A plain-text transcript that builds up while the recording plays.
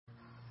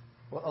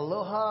Well,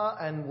 aloha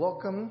and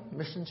welcome,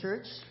 Mission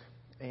Church.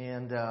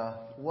 And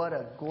what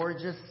a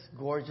gorgeous,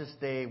 gorgeous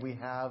day we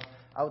have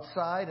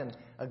outside, and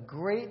a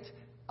great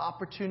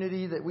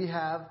opportunity that we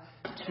have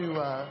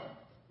to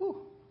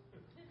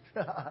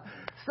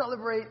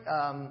celebrate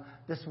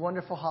this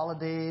wonderful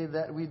holiday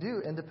that we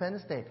do,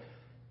 Independence Day.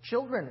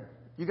 Children,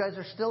 you guys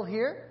are still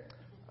here?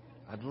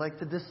 I'd like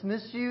to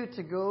dismiss you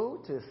to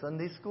go to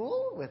Sunday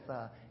school with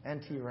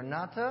Auntie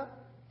Renata.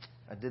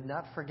 I did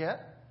not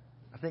forget.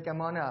 I think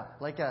I'm on a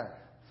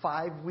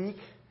 5-week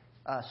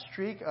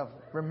streak of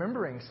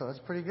remembering, so that's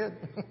pretty good.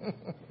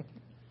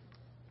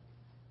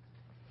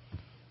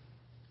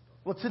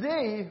 Well,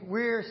 today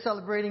we're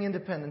celebrating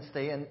Independence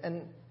Day,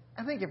 and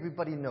I think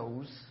everybody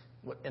knows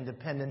what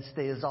Independence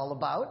Day is all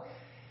about.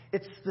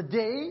 It's the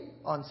day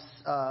on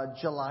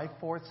July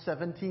 4th,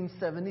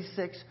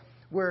 1776,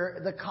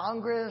 where the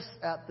Congress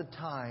at the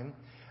time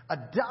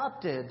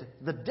adopted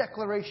the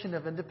Declaration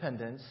of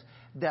Independence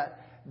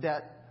that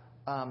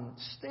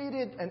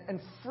stated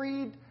and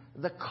freed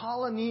the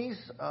colonies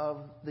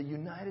of the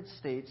United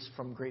States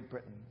from Great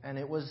Britain. And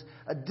it was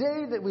a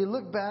day that we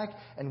look back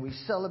and we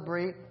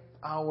celebrate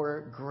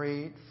our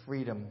great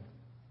freedom.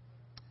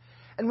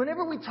 And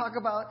whenever we talk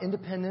about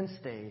Independence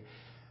Day,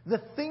 the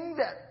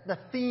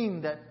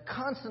theme that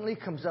constantly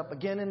comes up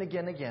again and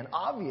again and again,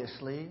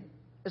 obviously,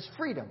 is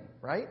freedom,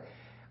 right?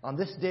 On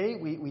this day,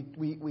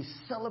 we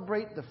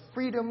celebrate the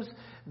freedoms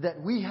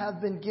that we have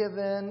been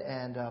given,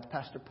 and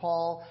Pastor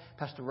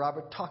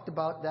Robert talked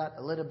about that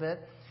a little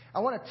bit. I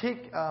want to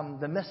take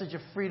the message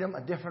of freedom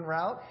a different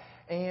route,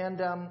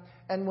 and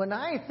when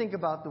I think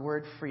about the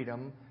word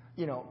freedom,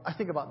 I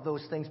think about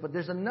those things, but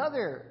there's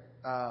another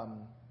thought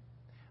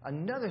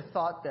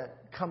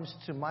that comes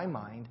to my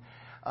mind,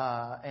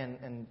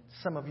 and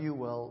some of you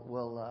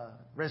will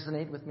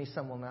resonate with me,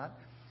 some will not.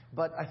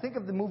 But I think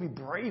of the movie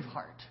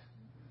Braveheart.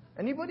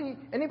 Anybody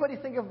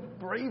think of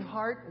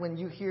Braveheart when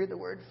you hear the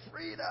word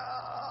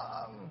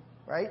freedom,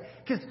 right?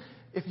 Because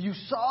if you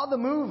saw the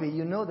movie,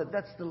 you know that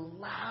that's the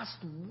last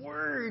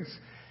words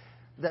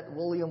that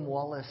William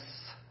Wallace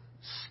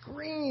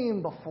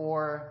screamed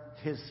before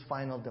his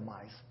final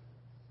demise.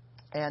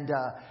 And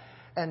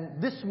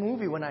this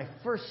movie, when I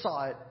first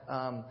saw it,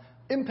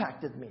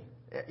 impacted me.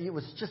 It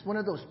was just one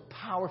of those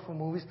powerful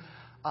movies.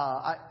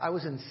 I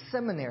was in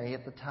seminary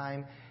at the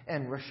time,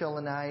 and Rochelle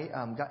and I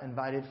got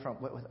invited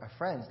with our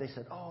friends. They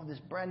said, "Oh, this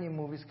brand new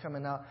movie's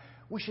coming out.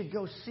 We should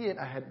go see it."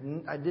 I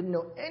didn't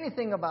know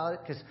anything about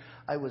it because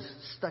I was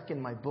stuck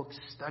in my books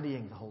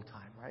studying the whole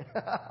time, right?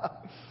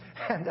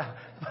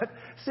 But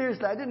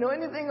seriously, I didn't know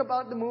anything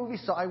about the movie,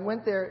 so I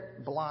went there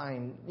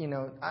blind.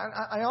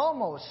 I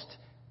almost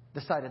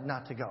decided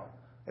not to go.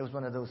 It was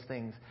one of those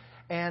things.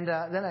 And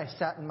then I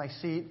sat in my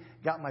seat,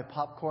 got my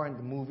popcorn,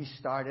 the movie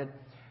started.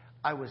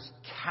 I was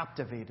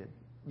captivated,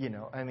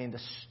 the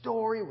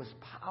story was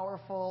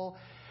powerful,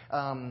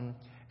 and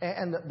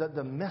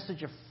the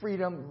message of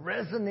freedom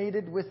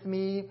resonated with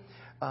me,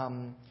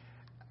 and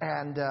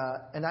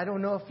I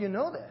don't know if you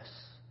know this,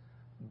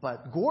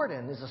 but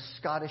Gordon is a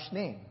Scottish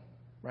name,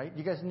 right?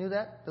 You guys knew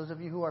that? Those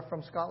of you who are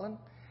from Scotland,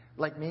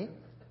 like me?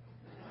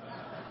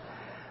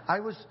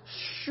 I was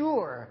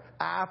sure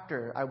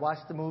after I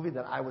watched the movie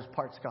that I was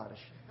part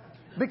Scottish,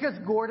 because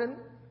Gordon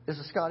is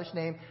a Scottish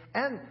name,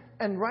 and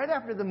right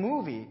after the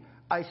movie,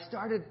 I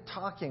started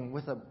talking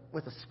with a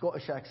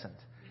Scottish accent,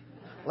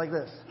 like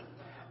this,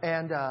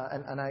 and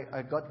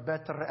I got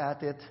better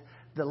at it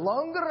the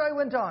longer I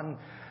went on,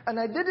 and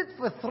I did it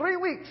for 3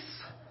 weeks,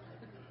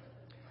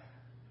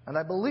 and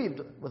I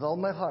believed with all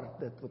my heart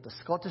that with a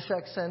Scottish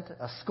accent,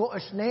 a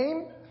Scottish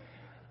name,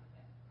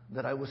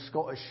 that I was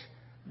Scottish.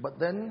 But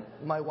then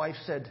my wife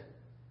said,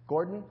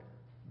 "Gordon,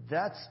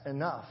 that's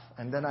enough,"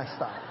 and then I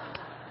stopped.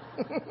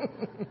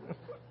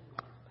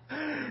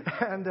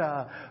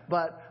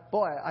 But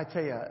boy, I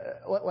tell you,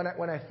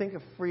 when I think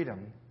of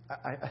freedom,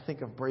 I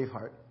think of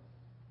Braveheart,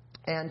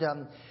 and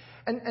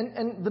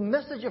the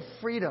message of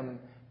freedom,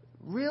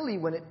 really,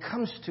 when it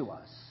comes to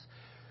us,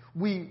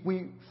 we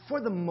for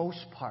the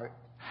most part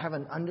have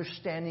an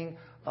understanding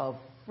of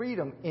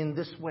freedom in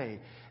this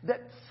way: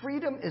 that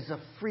freedom is a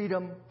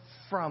freedom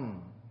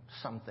from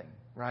something,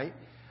 right?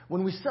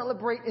 When we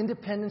celebrate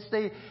Independence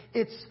Day,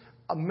 it's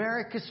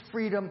America's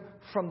freedom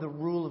from the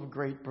rule of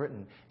Great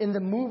Britain. In the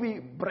movie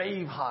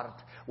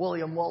Braveheart,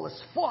 William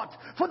Wallace fought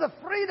for the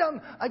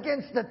freedom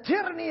against the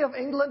tyranny of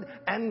England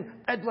and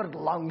Edward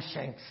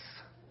Longshanks.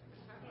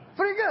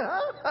 Pretty good,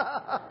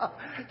 huh?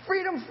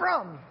 Freedom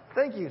from.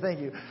 Thank you.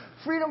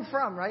 Freedom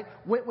from, right?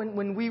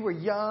 When we were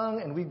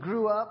young and we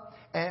grew up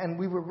and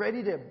we were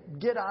ready to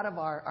get out of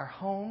our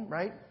home,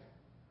 right?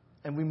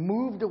 And we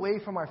moved away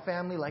from our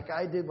family like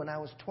I did when I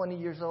was 20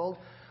 years old.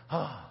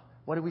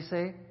 What do we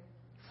say?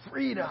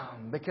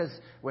 Freedom, because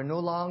we're no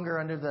longer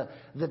under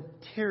the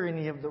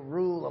tyranny of the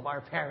rule of our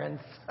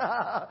parents.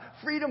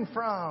 Freedom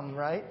from,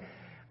 right?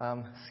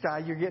 Sky,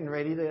 you're getting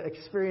ready to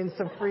experience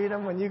some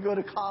freedom when you go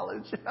to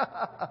college.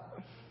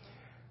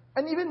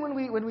 And even when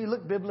we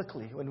look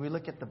biblically, when we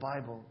look at the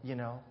Bible,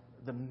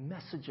 the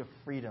message of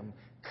freedom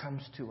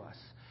comes to us.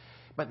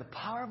 By the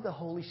power of the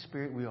Holy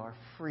Spirit, we are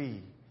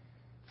free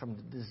from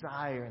the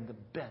desire and the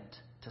bent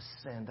to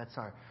sin. That's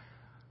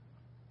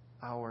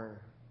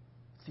our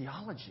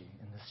theology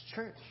in this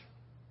church.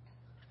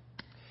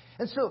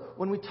 And so,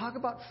 when we talk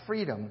about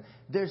freedom,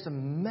 there's a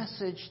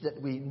message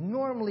that we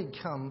normally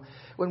come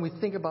when we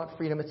think about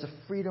freedom. It's a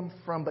freedom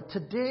from. But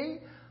today,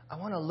 I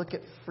want to look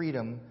at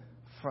freedom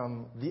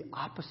from the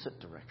opposite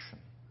direction.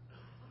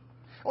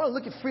 I want to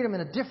look at freedom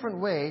in a different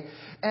way.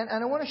 And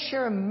I want to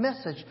share a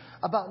message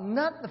about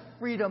not the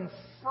freedom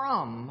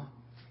from,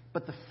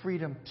 but the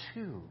freedom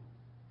to.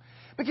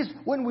 Because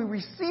when we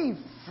receive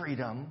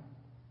freedom,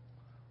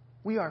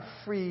 we are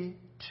free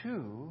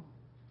to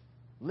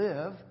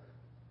live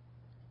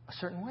a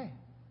certain way,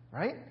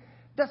 right?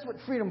 That's what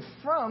freedom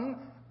from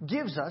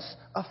gives us,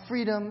 a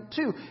freedom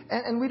to.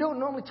 And we don't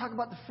normally talk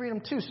about the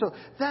freedom to. So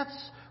that's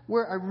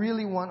where I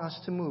really want us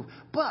to move.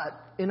 But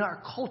in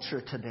our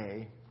culture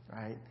today,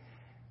 right?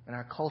 In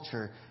our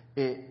culture,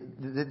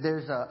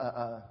 there's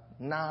a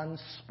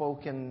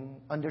non-spoken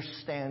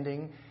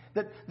understanding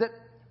that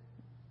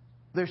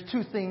there's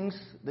two things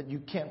that you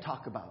can't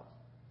talk about,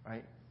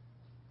 right?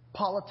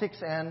 Politics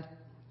and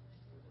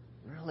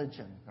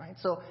religion, right?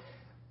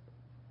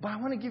 But I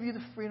want to give you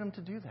the freedom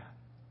to do that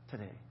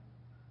today.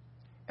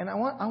 And I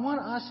want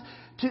us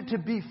to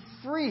be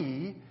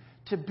free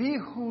to be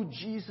who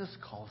Jesus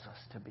calls us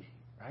to be,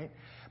 right?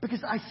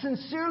 Because I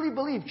sincerely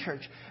believe,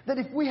 church, that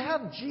if we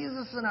have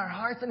Jesus in our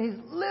hearts and He's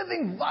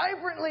living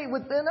vibrantly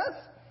within us,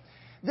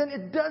 then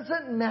it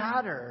doesn't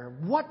matter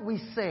what we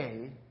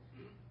say,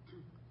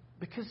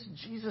 because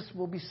Jesus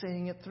will be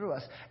saying it through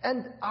us.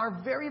 And our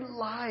very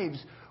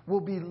lives will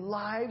be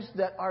lives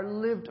that are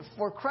lived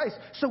for Christ.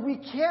 So we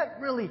can't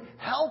really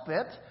help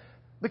it,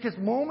 because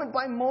moment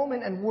by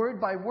moment and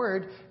word by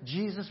word,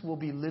 Jesus will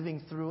be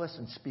living through us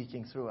and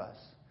speaking through us,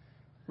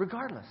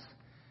 regardless.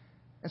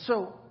 And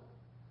so,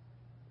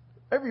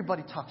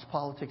 everybody talks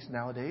politics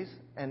nowadays,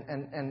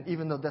 and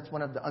even though that's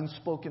one of the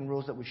unspoken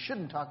rules that we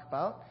shouldn't talk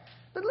about,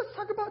 then let's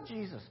talk about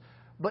Jesus.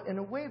 But in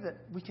a way that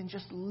we can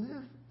just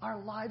live our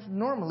lives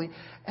normally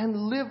and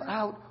live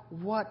out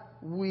what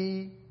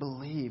we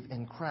believe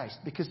in Christ.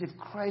 Because if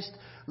Christ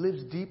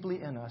lives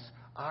deeply in us,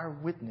 our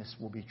witness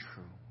will be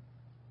true.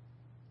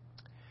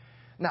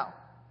 Now,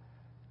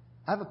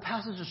 I have a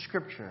passage of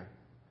Scripture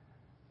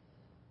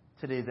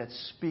today that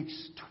speaks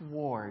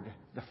toward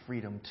the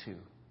freedom to.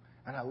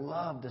 And I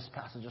love this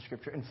passage of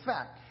Scripture. In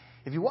fact,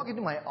 if you walk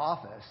into my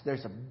office,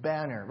 there's a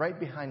banner right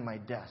behind my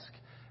desk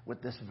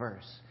with this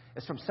verse.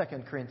 It's from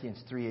 2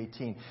 Corinthians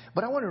 3:18.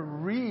 But I want to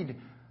read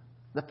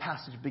the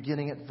passage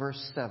beginning at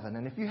verse 7.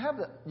 And if you have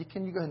you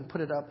go ahead and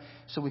put it up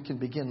so we can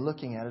begin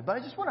looking at it. But I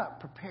just want to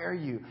prepare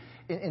you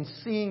in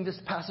seeing this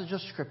passage of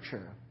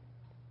Scripture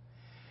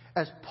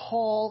as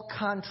Paul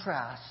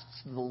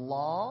contrasts the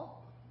law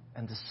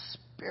and the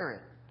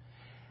Spirit.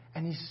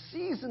 And he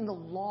sees in the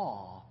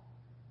law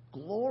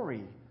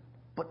glory,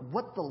 but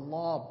what the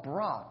law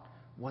brought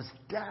was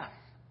death.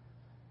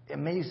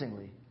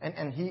 Amazingly.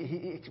 And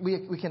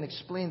we can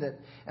explain that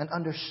and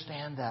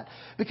understand that.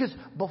 Because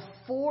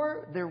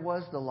before there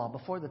was the law,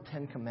 before the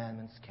 10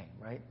 Commandments came,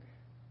 right?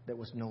 There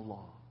was no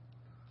law.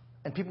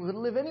 And people could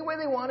live any way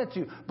they wanted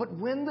to. But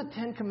when the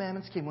 10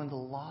 Commandments came, when the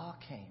law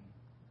came,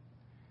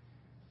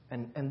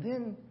 and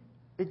then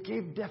it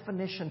gave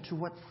definition to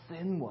what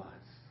sin was.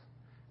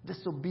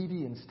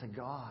 Disobedience to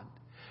God.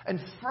 And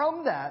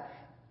from that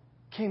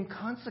came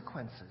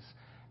consequences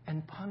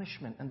and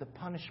punishment. And the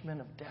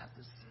punishment of death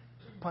is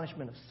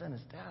punishment of sin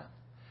is death.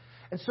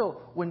 And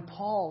so when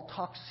Paul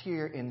talks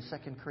here in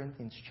 2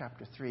 Corinthians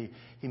chapter 3,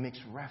 he makes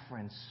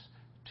reference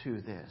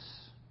to this.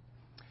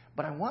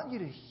 But I want you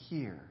to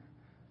hear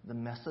the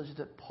message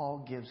that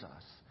Paul gives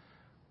us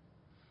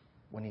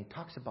when he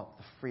talks about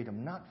the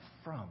freedom, not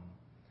from,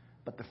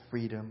 but the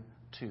freedom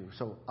to.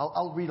 So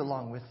I'll read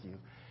along with you.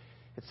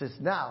 It says,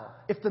 "Now,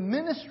 if the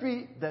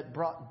ministry that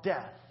brought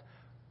death,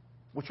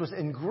 which was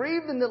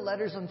engraved in the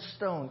letters on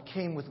stone,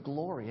 came with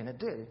glory," and it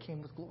did, it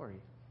came with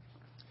glory,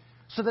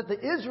 "so that the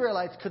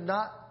Israelites could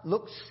not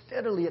look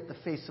steadily at the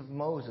face of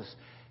Moses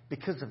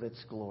because of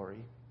its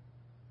glory,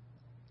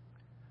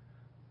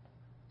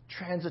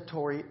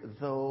 transitory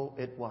though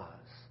it was,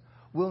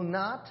 will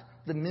not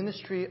the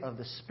ministry of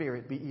the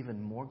Spirit be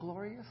even more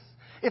glorious?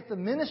 If the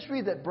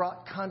ministry that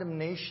brought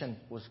condemnation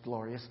was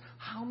glorious,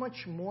 how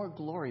much more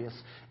glorious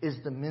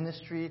is the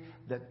ministry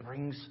that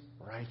brings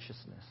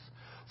righteousness?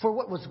 For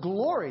what was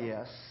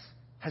glorious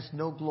has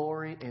no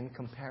glory in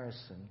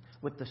comparison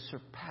with the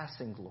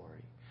surpassing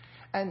glory.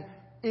 And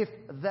if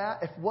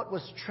what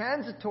was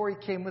transitory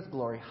came with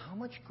glory, how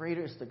much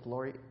greater is the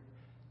glory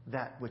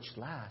that which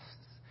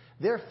lasts?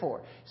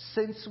 Therefore,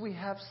 since we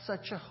have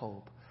such a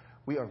hope,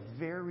 we are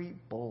very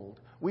bold.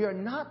 We are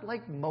not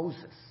like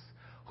Moses,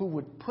 who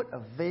would put a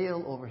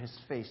veil over his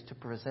face to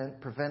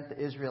prevent the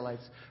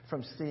Israelites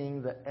from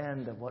seeing the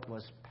end of what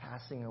was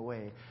passing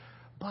away.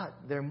 But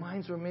their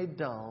minds were made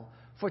dull,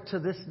 for to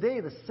this day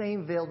the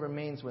same veil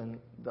remains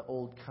when the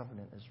old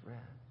covenant is read.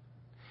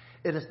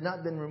 It has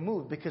not been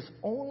removed, because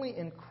only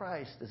in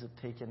Christ is it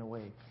taken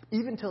away.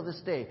 Even till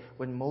this day,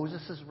 when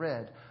Moses is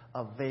read,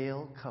 a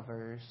veil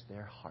covers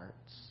their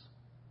hearts.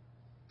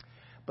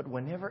 But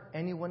whenever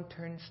anyone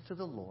turns to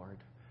the Lord,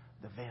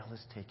 the veil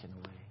is taken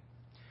away.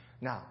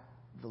 Now,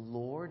 the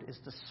Lord is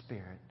the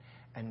Spirit,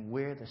 and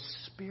where the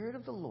Spirit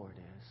of the Lord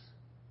is,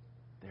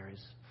 there is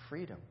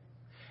freedom.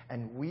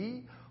 And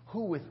we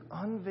who with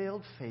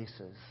unveiled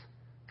faces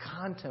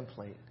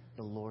contemplate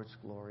the Lord's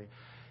glory.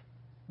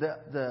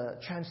 The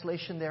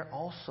translation there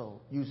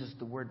also uses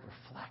the word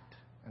reflect.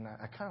 And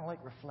I kind of like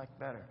reflect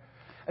better.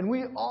 And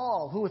we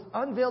all, who with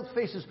unveiled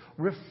faces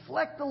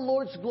reflect the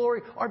Lord's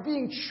glory, are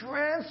being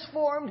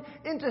transformed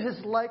into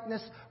His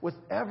likeness with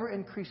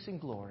ever-increasing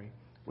glory,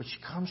 which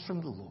comes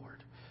from the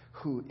Lord,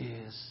 who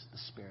is the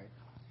Spirit.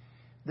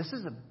 This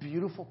is a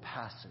beautiful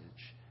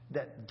passage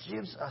that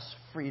gives us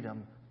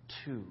freedom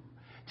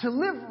to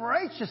live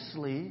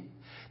righteously,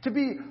 to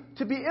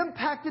be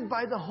impacted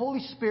by the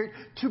Holy Spirit,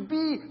 to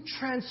be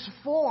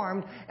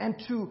transformed,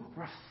 and to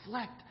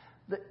reflect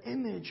the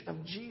image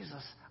of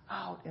Jesus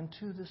out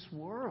into this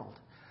world.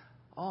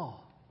 Oh,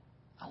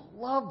 I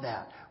love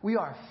that. We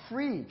are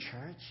free,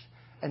 church.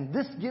 And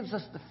this gives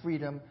us the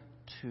freedom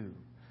to.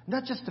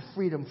 Not just the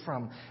freedom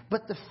from,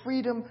 but the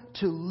freedom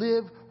to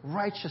live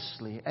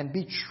righteously and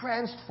be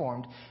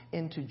transformed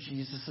into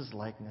Jesus'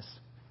 likeness.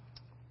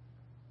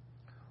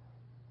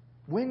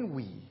 When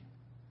we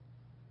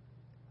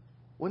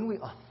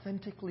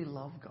authentically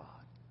love God,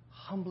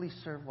 humbly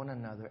serve one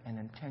another, and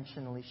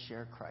intentionally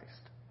share Christ,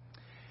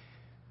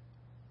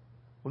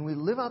 when we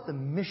live out the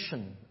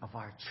mission of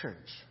our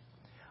church,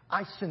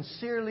 I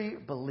sincerely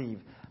believe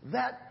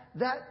that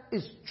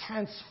is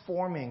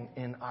transforming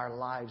in our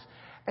lives.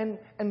 And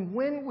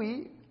when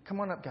we, come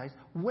on up guys,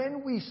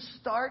 when we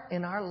start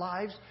in our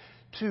lives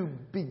to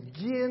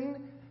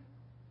begin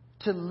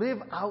to live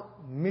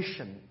out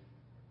mission,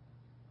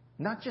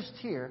 not just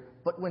here,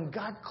 but when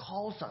God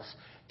calls us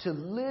to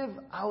live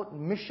out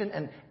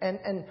mission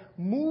and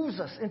moves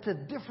us into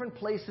different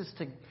places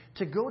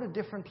to go to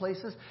different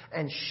places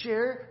and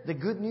share the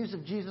good news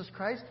of Jesus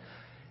Christ,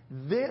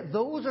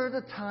 those are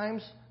the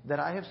times that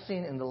I have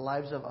seen in the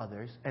lives of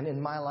others and in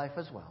my life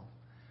as well,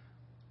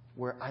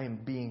 where I am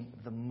being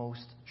the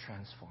most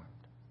transformed.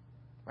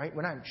 Right?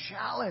 When I'm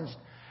challenged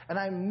and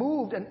I'm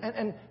moved and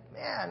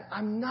man,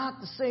 I'm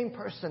not the same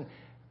person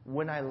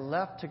when I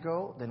left to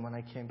go than when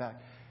I came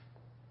back.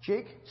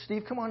 Jake,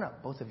 Steve, come on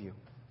up, both of you.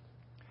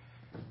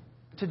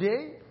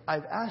 Today,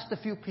 I've asked a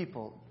few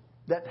people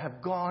that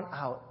have gone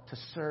out to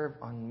serve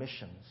on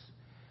missions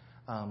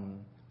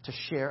to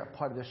share a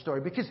part of their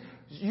story. Because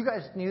you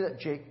guys knew that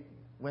Jake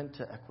went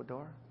to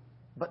Ecuador,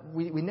 but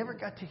we never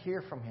got to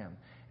hear from him.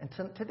 And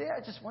today, I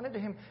just wanted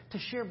him to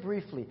share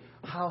briefly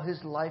how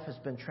his life has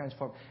been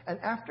transformed. And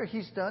after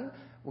he's done,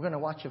 we're going to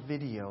watch a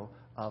video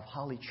of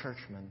Holly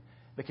Churchman,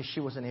 because she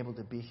wasn't able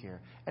to be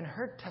here, and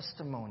her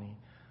testimony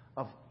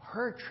of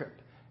her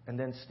trip. And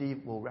then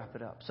Steve will wrap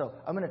it up. So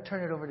I'm going to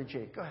turn it over to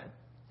Jake. Go ahead.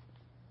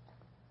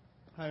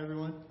 Hi,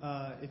 everyone.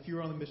 If you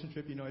were on the mission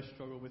trip, you know I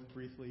struggle with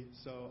briefly.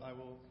 So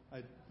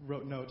I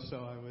wrote notes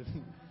so I would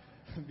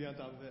be on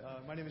top of it.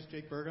 My name is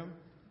Jake Burgum.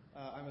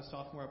 I'm a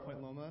sophomore at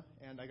Point Loma,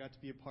 and I got to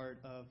be a part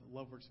of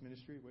Loveworks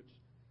Ministry, which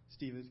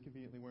Steve is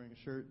conveniently wearing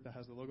a shirt that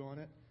has the logo on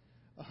it.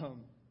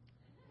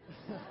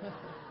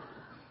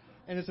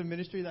 And it's a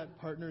ministry that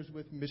partners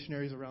with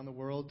missionaries around the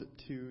world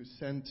to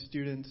send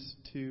students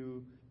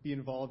to be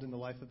involved in the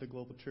life of the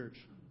global church.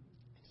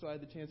 So I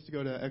had the chance to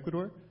go to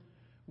Ecuador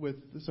with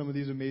some of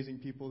these amazing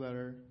people that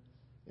are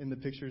in the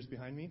pictures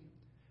behind me.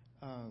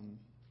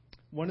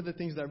 One of the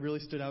things that really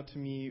stood out to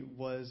me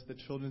was the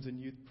children's and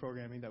youth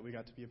programming that we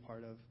got to be a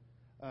part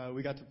of.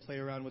 We got to play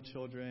around with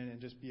children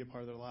and just be a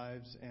part of their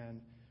lives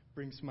and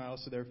bring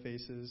smiles to their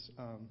faces.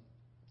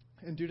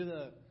 And due to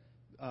the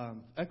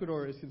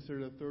Ecuador is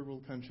considered a third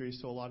world country,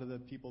 so a lot of the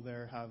people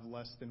there have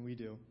less than we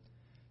do.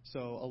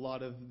 So a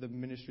lot of the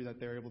ministry that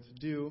they're able to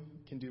do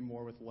can do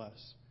more with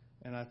less.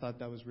 And I thought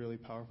that was really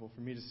powerful for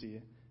me to see.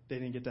 They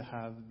didn't get to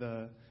have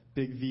the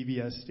big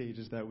VBS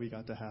stages that we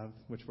got to have,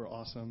 which were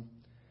awesome,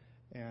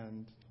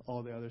 and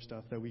all the other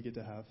stuff that we get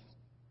to have.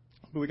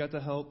 But we got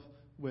to help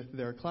with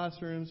their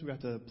classrooms. We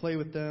got to play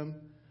with them.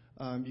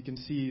 You can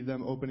see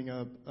them opening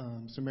up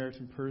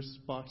Samaritan Purse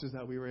boxes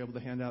that we were able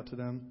to hand out to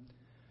them.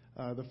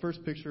 The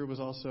first picture was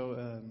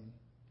also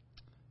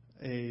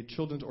a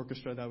children's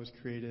orchestra that was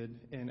created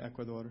in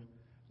Ecuador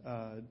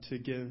to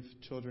give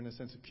children a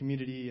sense of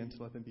community and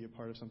to let them be a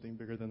part of something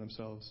bigger than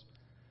themselves.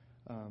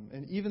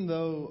 And even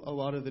though a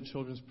lot of the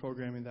children's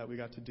programming that we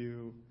got to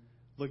do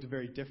looked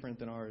very different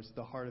than ours,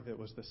 the heart of it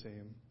was the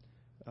same.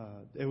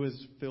 It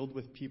was filled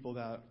with people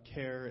that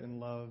care and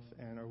love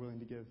and are willing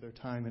to give their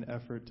time and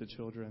effort to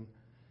children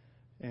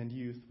and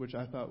youth, which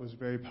I thought was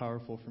very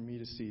powerful for me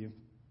to see.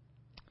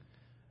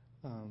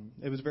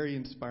 It was very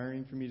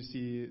inspiring for me to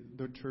see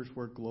the church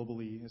work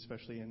globally,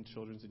 especially in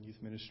children's and youth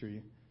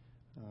ministry.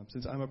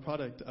 Since I'm a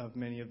product of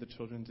many of the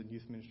children's and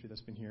youth ministry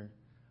that's been here.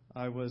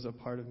 I was a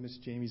part of Miss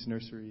Jamie's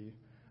nursery.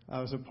 I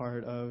was a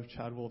part of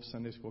Chad Wolf's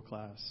Sunday school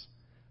class,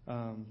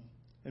 and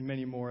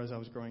many more as I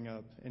was growing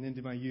up. And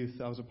into my youth,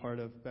 I was a part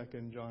of Becca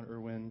and John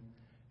Irwin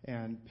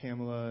and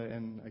Pamela,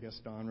 and I guess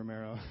Don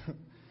Romero.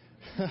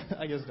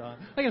 I guess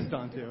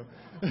Don too.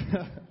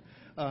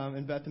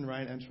 And Beth and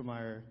Ryan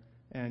Enschelmeyer,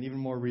 and even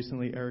more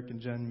recently, Eric and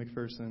Jen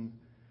McPherson.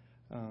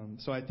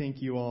 So I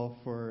thank you all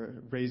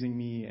for raising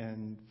me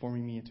and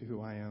forming me into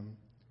who I am.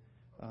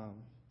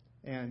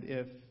 And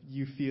if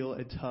you feel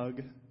a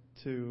tug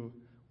to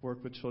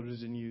work with children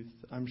and youth,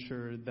 I'm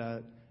sure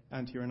that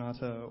Auntie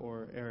Renata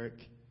or Eric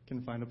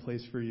can find a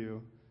place for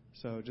you.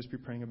 So just be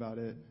praying about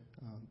it.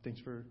 Thanks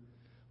for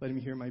letting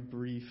me hear my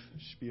brief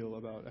spiel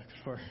about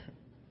Ecuador.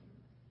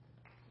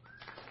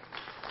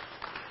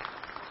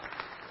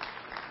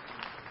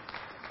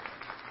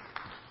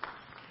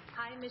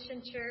 Hi,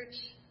 Mission Church.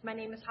 My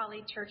name is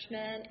Holly Churchman,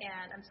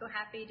 and I'm so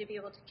happy to be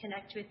able to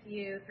connect with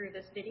you through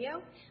this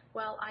video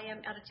while I am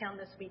out of town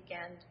this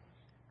weekend.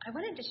 I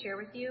wanted to share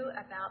with you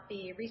about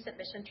the recent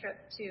mission trip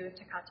to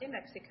Tecate,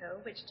 Mexico,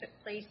 which took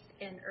place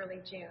in early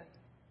June.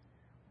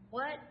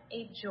 What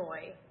a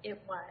joy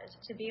it was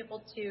to be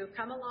able to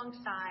come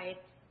alongside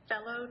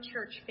fellow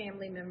church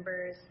family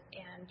members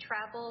and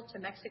travel to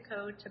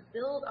Mexico to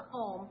build a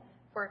home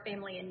for a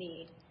family in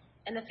need.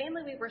 And the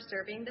family we were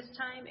serving this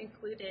time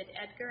included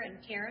Edgar and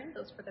Karen,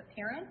 those were the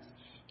parents,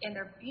 and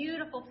their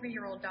beautiful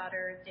 3-year-old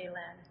daughter,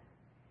 Daylin.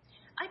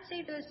 I'd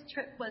say this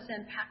trip was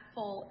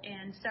impactful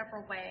in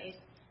several ways.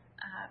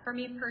 For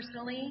me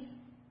personally,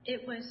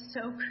 it was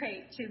so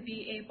great to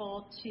be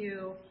able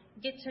to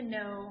get to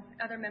know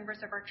other members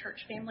of our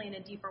church family in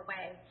a deeper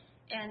way.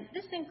 And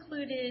this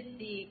included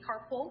the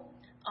carpool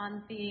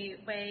on the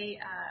way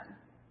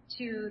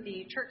to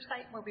the church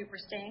site where we were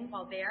staying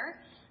while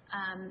there,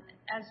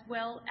 as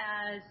well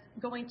as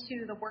going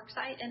to the work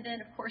site, and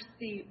then, of course,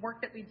 the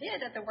work that we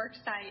did at the work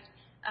site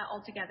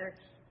all together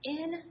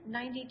in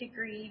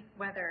 90-degree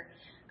weather.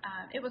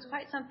 It was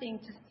quite something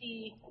to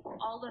see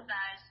all of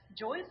us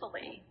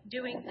joyfully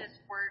doing this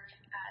work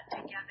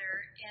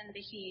together in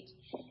the heat.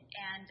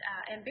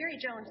 And Barry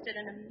Jones did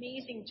an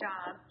amazing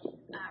job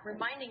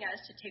reminding us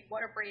to take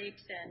water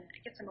breaks and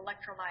get some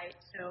electrolytes.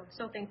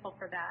 So thankful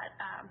for that.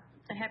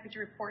 I'm happy to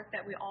report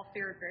that we all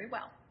fared very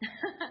well.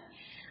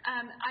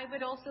 I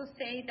would also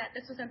say that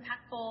this was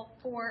impactful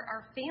for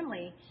our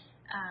family.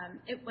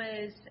 It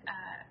was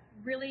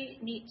really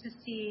neat to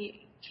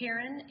see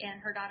Karen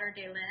and her daughter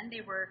Daylin.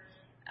 They were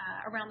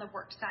around the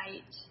work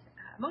site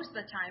most of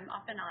the time,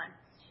 off and on,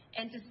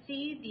 and to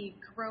see the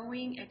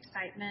growing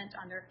excitement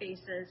on their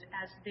faces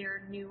as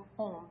their new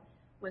home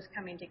was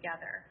coming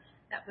together.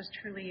 That was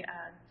truly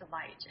a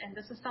delight, and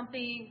this is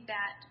something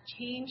that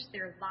changed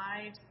their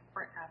lives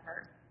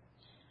forever.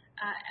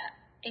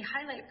 A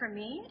highlight for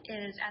me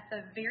is at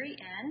the very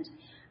end,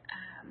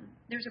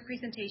 there's a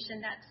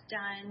presentation that's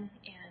done,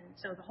 and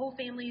so the whole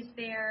family's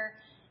there.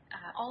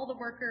 All the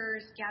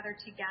workers gathered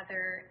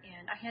together,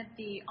 and I had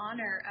the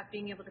honor of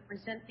being able to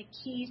present the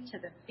keys to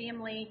the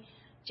family.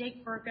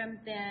 Jake Burgum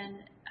then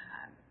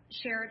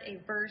shared a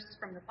verse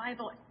from the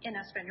Bible in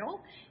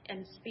Espanol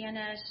and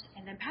Spanish,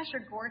 and then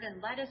Pastor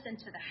Gordon led us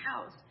into the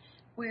house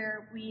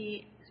where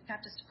we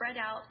got to spread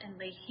out and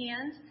lay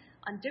hands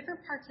on different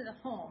parts of the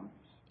home.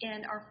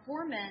 And our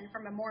foreman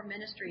from Amor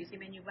Ministries,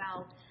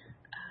 Emmanuel,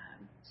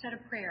 said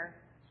a prayer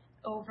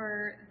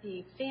over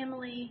the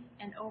family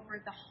and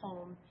over the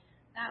home.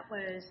 That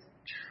was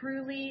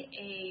truly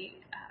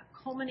a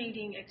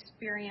culminating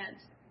experience.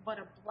 What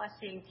a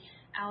blessing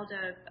out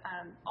of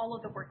all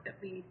of the work that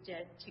we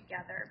did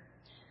together.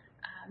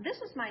 This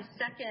was my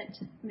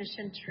second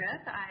mission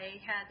trip. I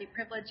had the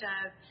privilege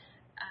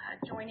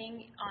of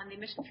joining on the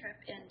mission trip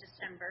in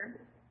December.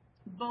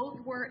 Both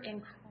were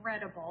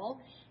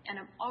incredible, and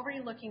I'm already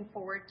looking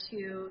forward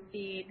to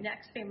the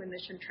next family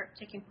mission trip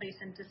taking place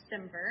in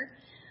December.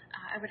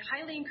 I would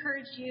highly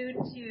encourage you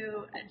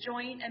to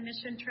join a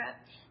mission trip.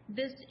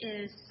 This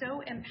is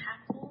so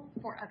impactful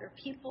for other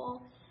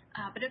people,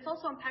 but it's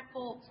also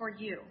impactful for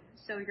you.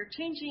 So you're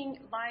changing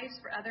lives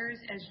for others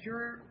as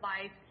your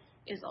life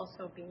is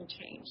also being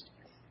changed.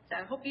 So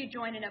I hope you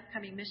join an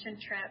upcoming mission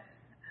trip.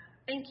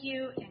 Thank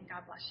you, and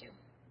God bless you.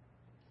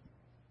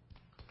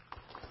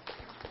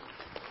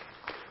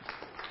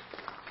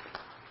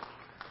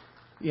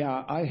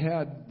 Yeah, I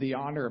had the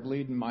honor of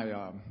leading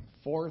my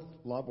fourth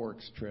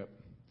LoveWorks trip.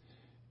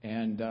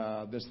 And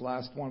this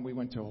last one, we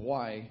went to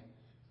Hawaii,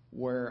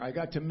 where I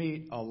got to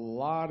meet a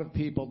lot of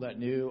people that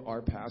knew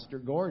our Pastor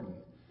Gordon.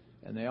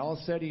 And they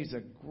all said he's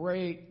a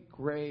great,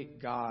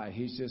 great guy.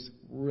 He's just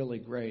really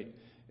great.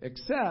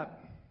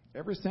 Except,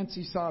 ever since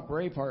he saw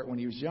Braveheart when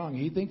he was young,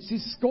 he thinks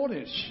he's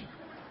Scottish.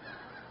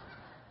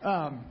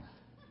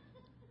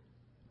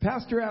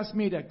 Pastor asked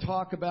me to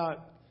talk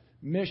about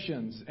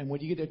missions, and when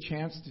you get a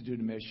chance to do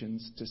the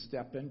missions, to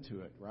step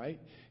into it, right?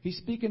 He's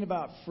speaking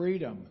about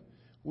freedom.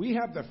 We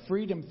have the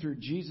freedom through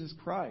Jesus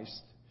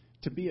Christ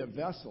to be a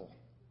vessel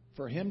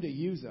for Him to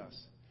use us.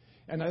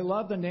 And I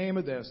love the name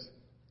of this,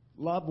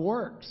 Love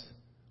Works.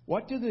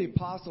 What did the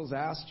apostles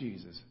ask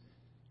Jesus?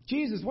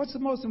 Jesus, what's the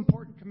most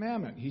important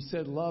commandment? He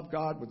said, love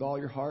God with all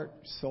your heart,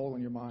 soul,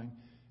 and your mind.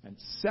 And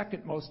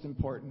second most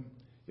important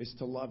is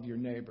to love your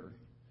neighbor.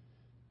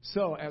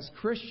 So as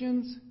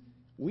Christians,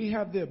 we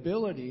have the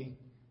ability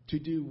to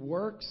do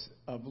works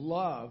of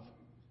love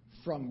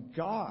from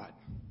God.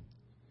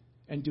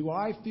 And do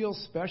I feel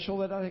special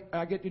that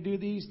I get to do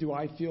these? Do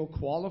I feel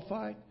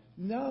qualified?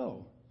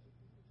 No.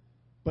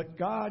 But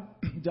God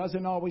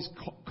doesn't always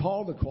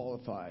call the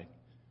qualified,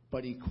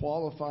 but He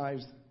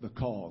qualifies the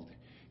called.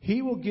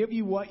 He will give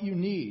you what you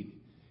need.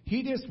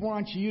 He just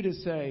wants you to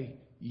say,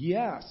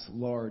 yes,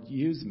 Lord,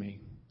 use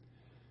me.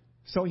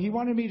 So He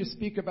wanted me to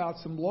speak about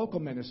some local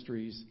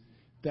ministries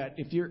that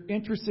if you're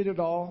interested at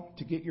all,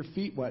 to get your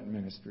feet wet in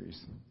ministries.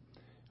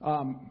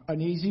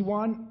 An easy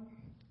one,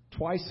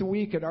 twice a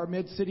week at our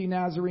Mid-City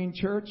Nazarene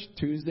Church,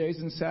 Tuesdays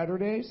and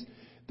Saturdays,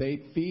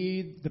 they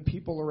feed the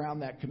people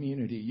around that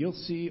community. You'll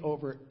see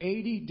over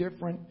 80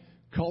 different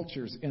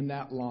cultures in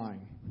that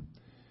line.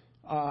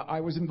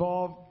 I was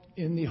involved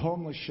in the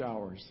homeless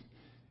showers.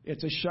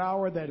 It's a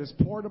shower that is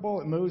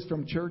portable. It moves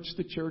from church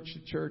to church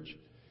to church.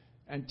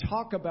 And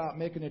talk about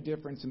making a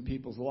difference in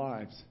people's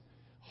lives.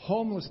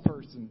 Homeless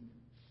person,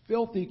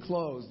 filthy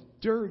clothes,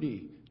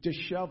 dirty,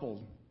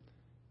 disheveled.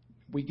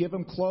 We give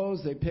them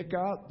clothes, they pick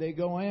out, they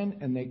go in,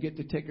 and they get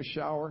to take a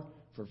shower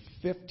for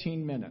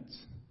 15 minutes.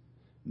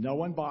 No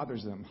one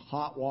bothers them.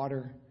 Hot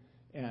water,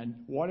 and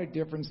what a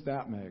difference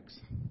that makes.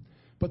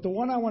 But the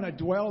one I want to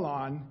dwell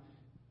on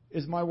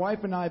is my wife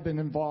and I have been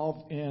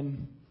involved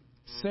in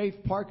safe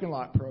parking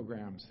lot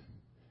programs.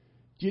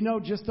 Do you know,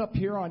 just up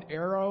here on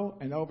Arrow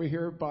and over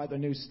here by the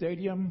new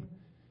stadium,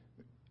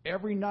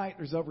 every night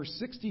there's over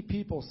 60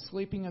 people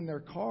sleeping in their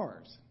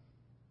cars.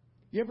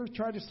 You ever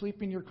tried to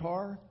sleep in your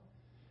car?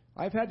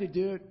 I've had to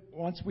do it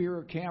once we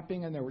were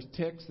camping and there was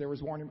ticks, there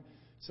was warning.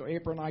 So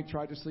April and I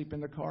tried to sleep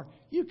in the car.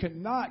 You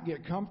cannot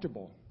get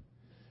comfortable.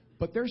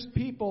 But there's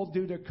people,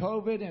 due to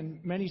COVID and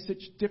many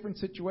different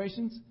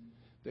situations,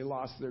 they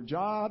lost their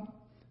job,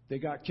 they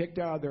got kicked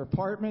out of their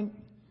apartment.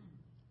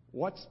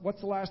 What's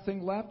the last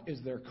thing left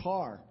is their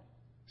car.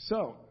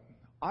 So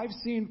I've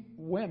seen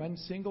women,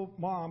 single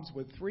moms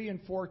with 3 and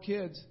 4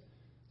 kids,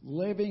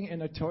 living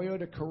in a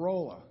Toyota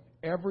Corolla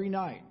every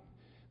night.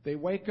 They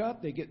wake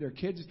up, they get their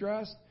kids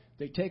dressed,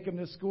 they take them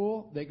to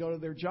school, they go to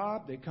their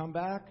job, they come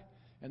back,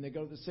 and they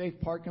go to the safe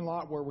parking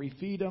lot where we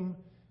feed them,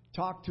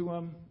 talk to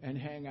them, and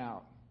hang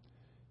out.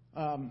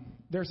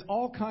 There's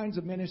all kinds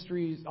of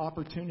ministries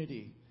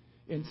opportunity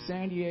in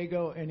San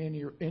Diego and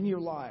in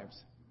your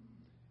lives.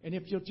 And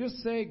if you'll just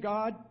say,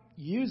 God,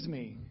 use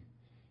me,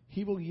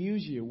 He will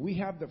use you. We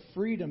have the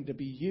freedom to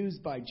be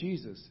used by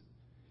Jesus.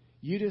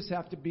 You just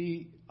have to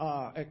be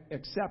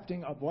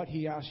accepting of what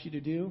He asks you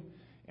to do.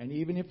 And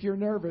even if you're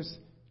nervous,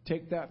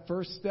 take that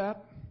first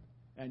step,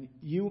 and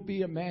you'll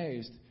be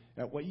amazed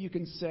at what you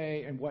can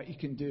say and what you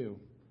can do.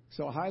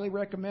 So I highly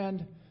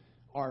recommend.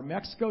 Our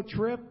Mexico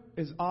trip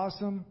is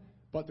awesome,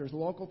 but there's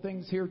local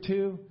things here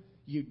too.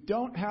 You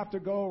don't have to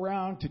go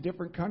around to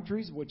different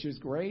countries, which is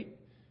great.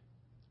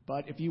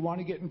 But if you want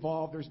to get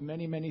involved, there's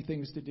many, many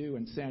things to do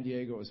in San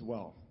Diego as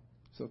well.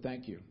 So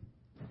thank you.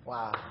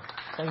 Wow.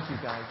 Thank you,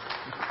 guys.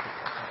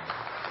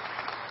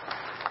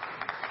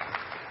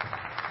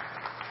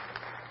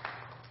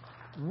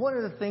 One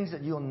of the things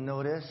that you'll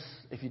notice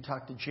if you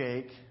talk to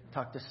Jake,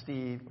 talk to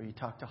Steve, or you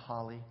talk to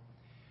Holly,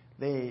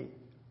 they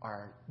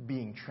are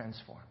being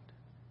transformed.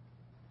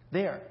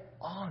 They are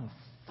on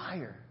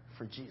fire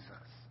for Jesus.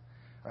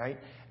 Right?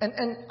 And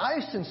I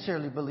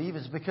sincerely believe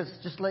is because,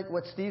 just like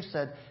what Steve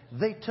said,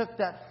 they took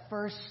that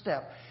first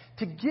step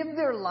to give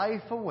their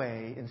life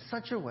away in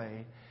such a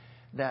way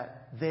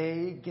that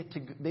they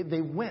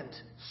went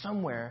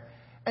somewhere.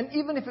 And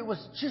even if it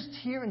was just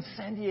here in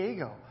San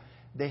Diego,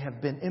 they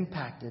have been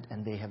impacted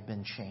and they have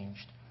been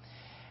changed.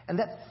 And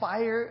that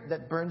fire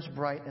that burns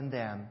bright in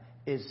them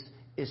is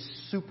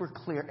super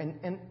clear.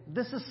 And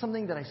this is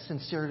something that I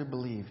sincerely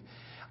believe.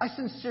 I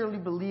sincerely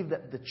believe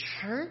that the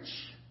church,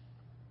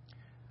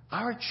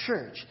 our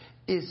church,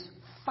 is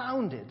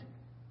founded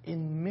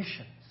in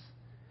missions.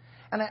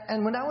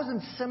 And when I was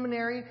in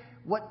seminary,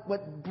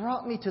 what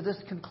brought me to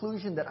this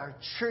conclusion that our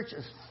church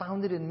is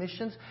founded in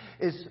missions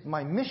is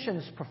my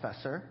missions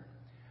professor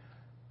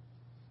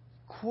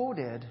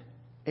quoted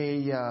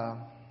a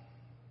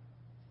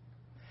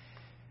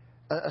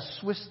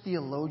Swiss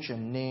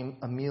theologian named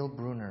Emil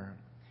Brunner.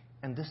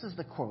 And this is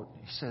the quote.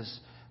 He says,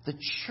 "The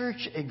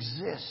church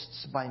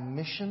exists by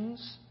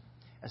missions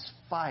as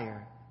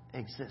fire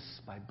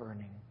exists by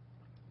burning."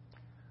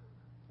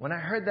 When I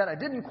heard that, I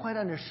didn't quite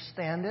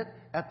understand it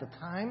at the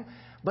time,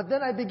 but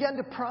then I began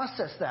to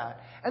process that.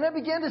 And I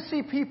began to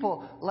see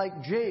people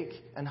like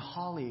Jake and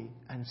Holly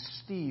and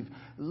Steve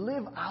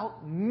live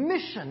out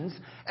missions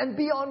and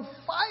be on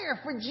fire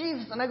for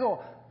Jesus. And I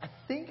go, I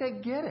think I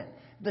get it.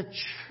 The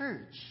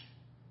church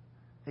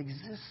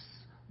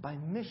exists by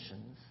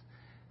missions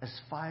as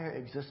fire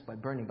exists by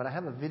burning. But I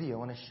have a video I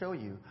want to show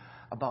you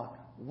about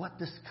what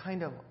this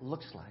kind of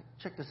looks like.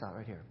 Check this out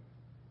right here.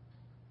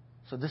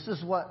 So this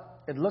is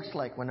what it looks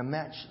like when a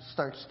match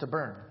starts to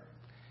burn.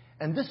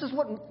 And this is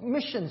what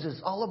missions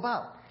is all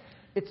about.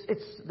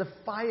 It's the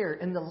fire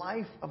in the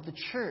life of the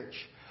church.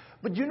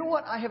 But you know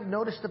what I have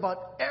noticed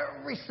about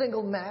every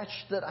single match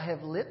that I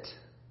have lit?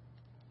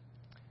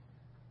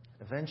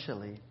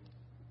 Eventually,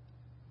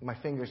 my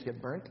fingers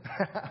get burnt,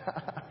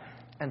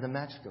 and the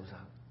match goes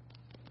out.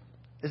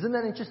 Isn't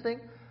that interesting?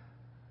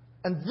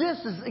 And this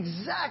is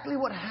exactly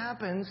what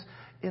happens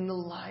in the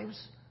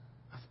lives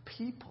of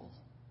people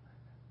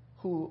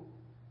who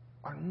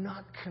are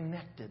not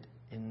connected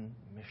in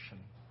mission.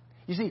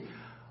 You see,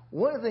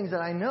 one of the things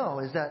that I know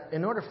is that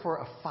in order for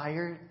a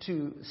fire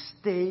to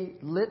stay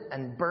lit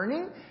and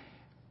burning,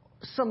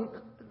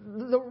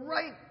 the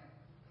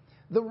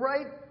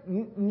right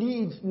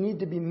needs need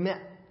to be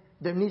met.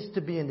 There needs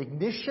to be an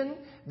ignition,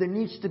 there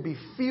needs to be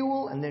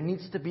fuel, and there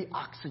needs to be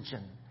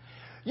oxygen.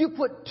 You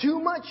put too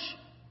much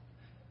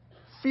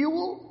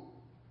fuel,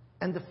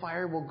 and the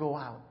fire will go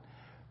out.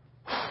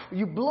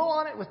 You blow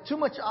on it with too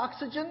much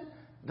oxygen,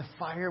 the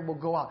fire will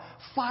go out.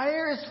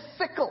 Fire is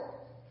fickle.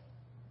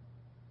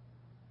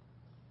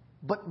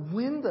 But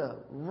when the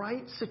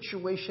right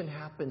situation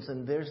happens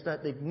and there's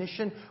that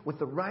ignition with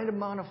the right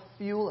amount of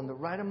fuel and the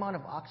right amount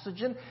of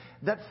oxygen,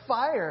 that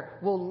fire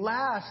will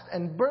last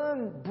and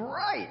burn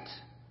bright.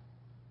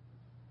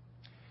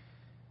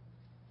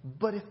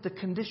 But if the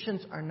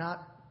conditions are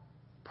not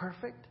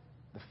perfect,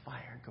 the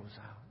fire goes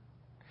out.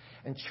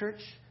 And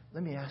church,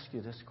 let me ask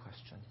you this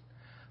question.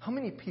 How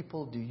many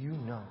people do you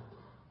know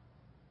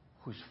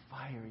whose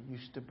fire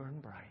used to burn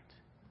bright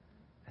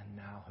and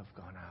now have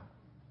gone out?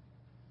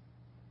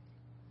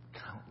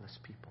 Countless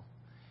people.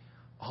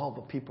 All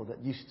the people that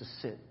used to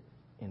sit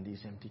in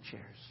these empty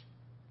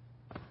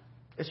chairs.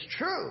 It's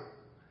true.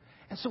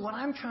 And so what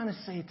I'm trying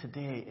to say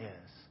today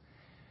is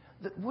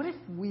that what if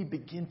we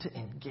begin to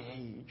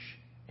engage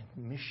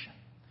in mission?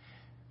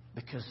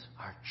 Because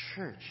our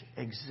church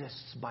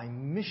exists by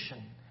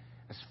mission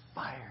as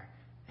fire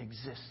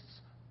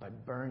exists by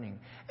burning.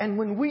 And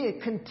when we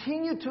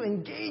continue to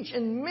engage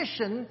in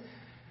mission,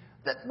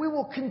 that we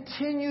will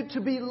continue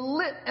to be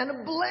lit and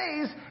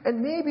ablaze.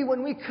 And maybe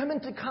when we come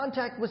into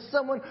contact with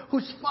someone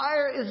whose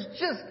fire is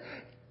just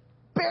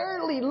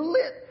barely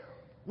lit,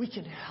 we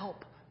can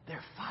help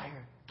their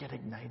fire get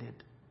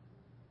ignited.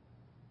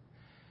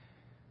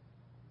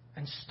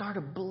 And start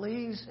a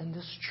blaze in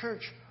this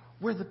church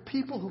where the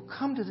people who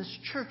come to this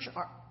church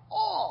are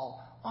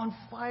all on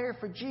fire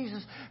for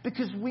Jesus,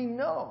 because we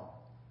know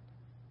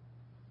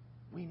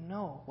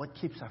what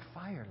keeps our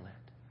fire lit.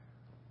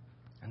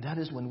 And that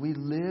is when we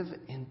live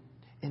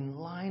in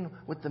line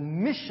with the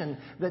mission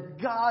that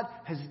God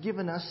has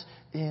given us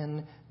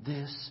in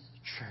this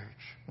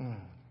church.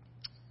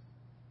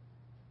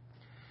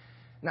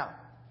 Now,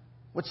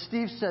 what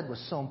Steve said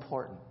was so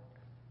important.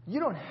 You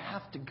don't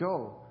have to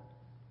go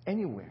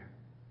anywhere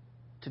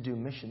to do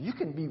mission. You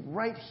can be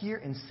right here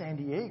in San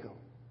Diego.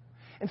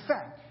 In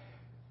fact,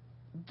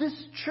 this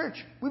church,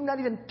 we've not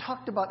even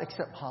talked about,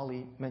 except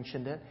Holly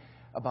mentioned it,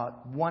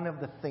 about one of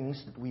the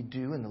things that we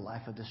do in the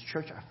life of this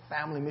church, our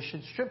family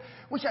missions trip,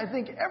 which I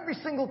think every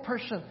single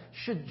person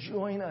should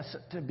join us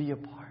to be a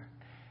part.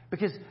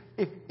 Because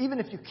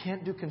even if you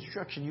can't do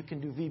construction, you can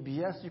do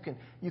VBS,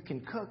 you can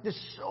cook. There's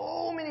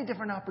so many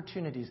different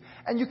opportunities.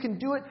 And you can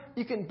do it,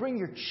 you can bring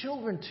your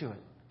children to it,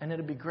 and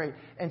it'll be great.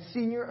 And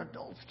senior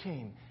adults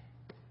came.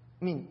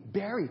 I mean,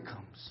 Barry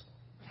comes.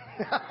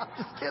 I'm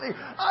just kidding.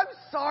 I'm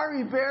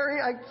sorry,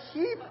 Barry. I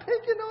keep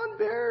picking on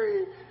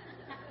Barry.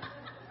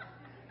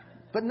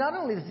 But not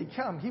only does he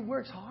come, he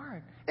works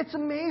hard. It's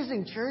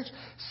amazing, church.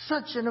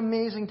 Such an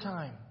amazing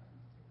time.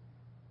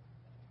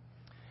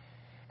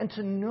 And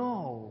to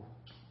know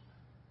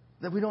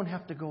that we don't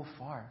have to go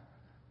far.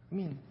 I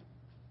mean,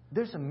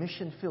 there's a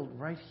mission field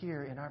right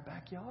here in our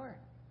backyard.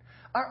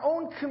 Our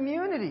own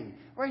community,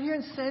 right here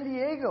in San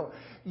Diego.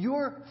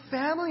 Your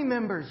family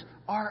members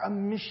are a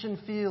mission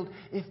field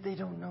if they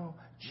don't know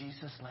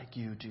Jesus like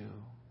you do.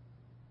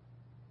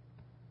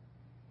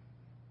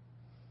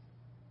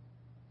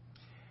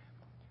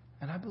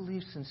 And I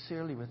believe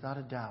sincerely, without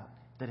a doubt,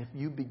 that if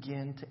you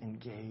begin to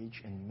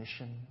engage in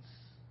missions,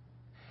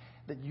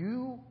 that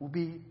you will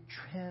be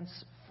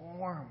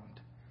transformed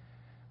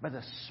by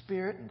the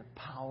Spirit and the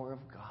power of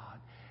God.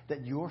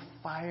 That your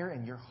fire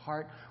and your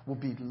heart will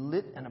be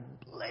lit and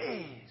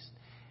ablaze.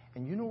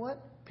 And you know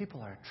what?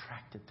 People are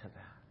attracted to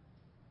that.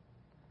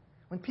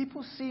 When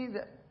people see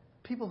that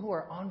people who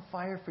are on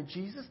fire for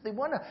Jesus, they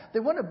want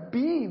to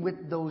be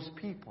with those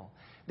people.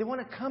 They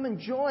want to come and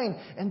join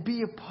and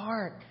be a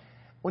part.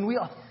 When we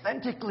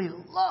authentically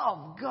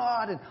love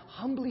God and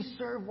humbly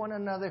serve one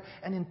another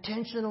and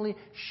intentionally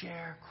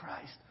share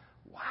Christ.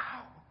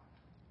 Wow.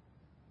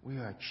 We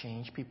are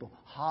changed people.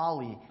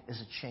 Holly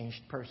is a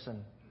changed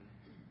person.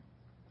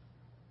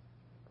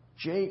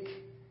 Jake,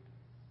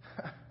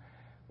 I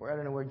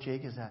don't know where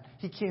Jake is at.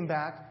 He came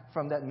back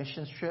from that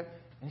missions trip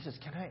and he says,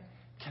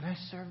 Can I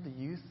serve the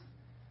youth?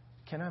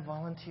 Can I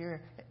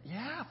volunteer?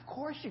 Yeah, of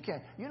course you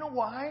can. You know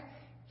why?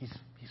 He's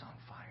on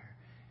fire.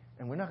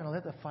 And we're not going to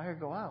let the fire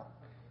go out.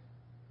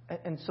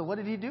 And so what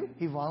did he do?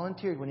 He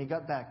volunteered when he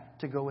got back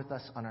to go with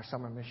us on our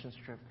summer missions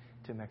trip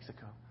to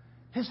Mexico.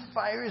 His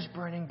fire is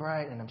burning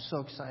bright, and I'm so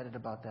excited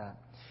about that.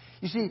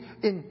 You see,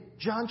 in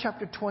John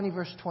chapter 20,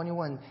 verse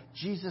 21,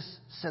 Jesus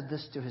said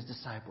this to his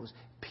disciples,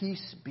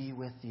 "Peace be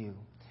with you.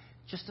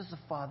 Just as the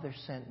Father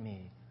sent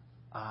me,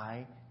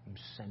 I am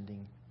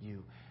sending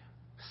you.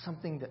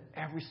 Something that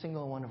every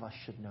single one of us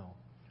should know.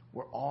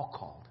 We're all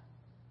called.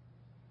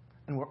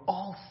 And we're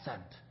all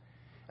sent.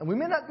 And we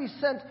may not be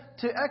sent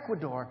to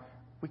Ecuador.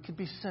 We could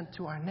be sent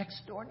to our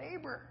next door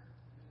neighbor.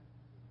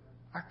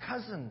 Our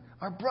cousin,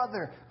 our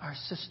brother, our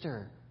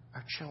sister,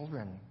 our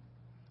children.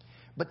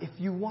 But if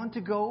you want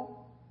to go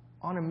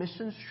on a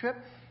missions trip,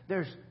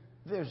 there's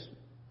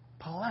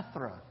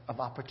plethora of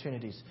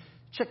opportunities.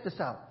 Check this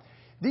out.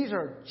 These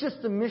are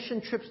just the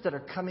mission trips that are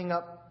coming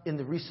up in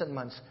the recent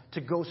months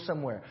to go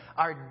somewhere.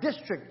 Our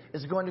district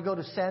is going to go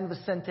to San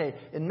Vicente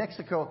in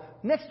Mexico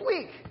next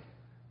week.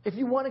 If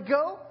you want to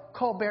go,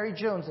 call Barry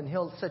Jones and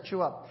he'll set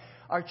you up.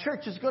 Our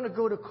church is going to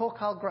go to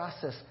Cocal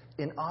Gracias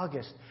in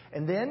August.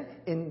 And then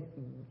in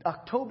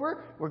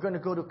October, we're going to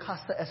go to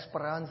Casa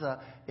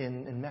Esperanza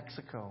in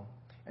Mexico.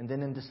 And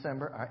then in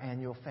December, our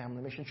annual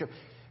family mission trip.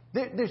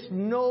 There's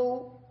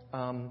no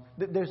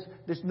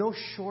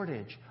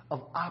shortage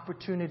of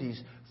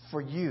opportunities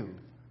for you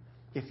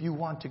if you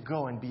want to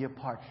go and be a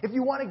part. If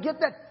you want to get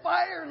that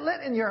fire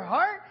lit in your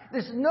heart,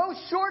 there's no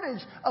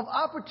shortage of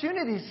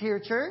opportunities here,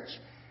 church.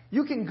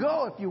 You can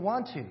go if you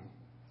want to.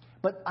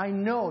 But I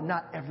know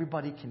not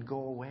everybody can go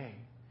away.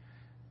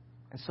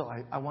 And so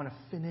I want to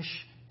finish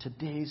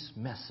today's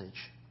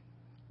message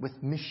with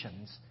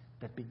missions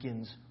that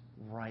begins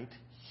right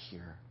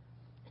here.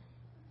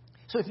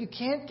 So if you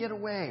can't get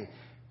away,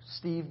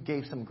 Steve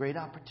gave some great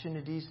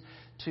opportunities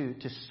to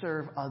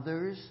serve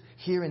others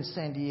here in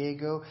San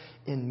Diego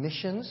in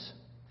missions.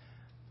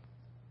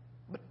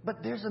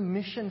 But there's a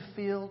mission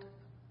field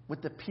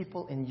with the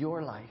people in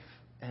your life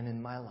and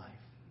in my life.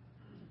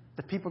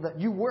 The people that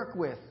you work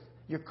with,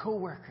 your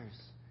coworkers.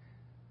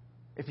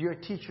 If you're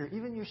a teacher,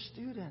 even your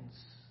students.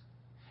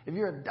 If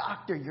you're a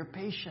doctor, your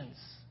patients.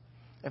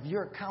 If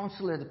you're a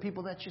counselor, the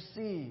people that you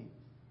see.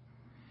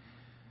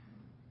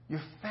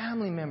 Your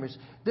family members.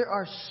 There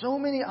are so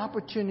many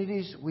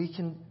opportunities we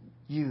can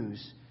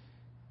use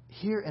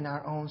here in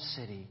our own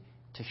city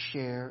to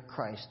share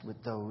Christ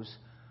with those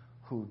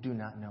who do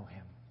not know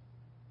Him.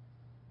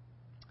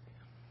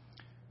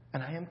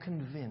 And I am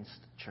convinced,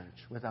 church,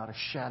 without a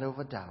shadow of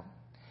a doubt,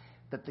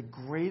 that the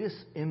greatest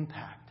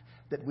impact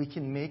that we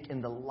can make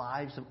in the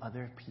lives of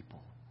other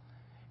people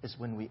is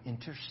when we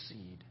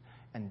intercede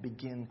and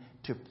begin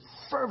to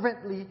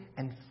fervently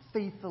and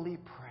faithfully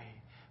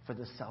pray for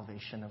the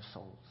salvation of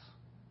souls.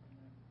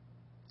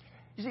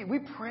 You see, we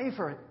pray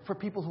for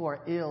people who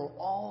are ill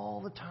all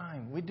the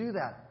time. We do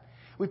that.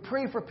 We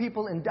pray for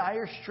people in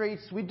dire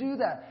straits. We do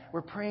that.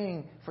 We're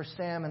praying for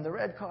Sam and the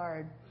red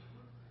card.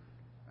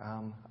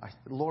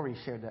 Lori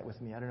shared that with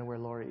me. I don't know where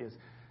Lori is.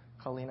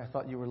 Colleen, I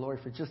thought you were Lori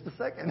for just a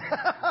second.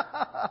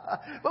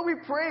 But we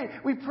pray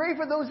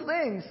for those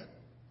things.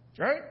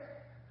 Right?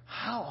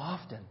 How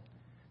often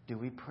do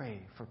we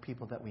pray for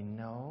people that we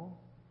know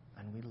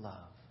and we love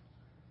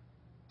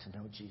to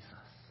know Jesus?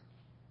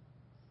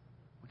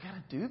 We got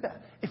to do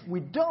that. If we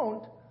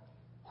don't,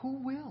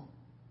 who will?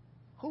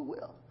 Who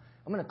will?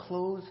 I'm going to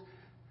close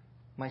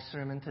my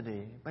sermon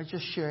today by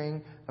just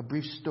sharing a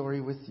brief story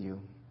with you.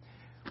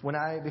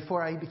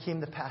 Before I became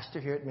the pastor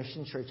here at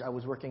Mission Church, I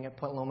was working at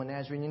Point Loma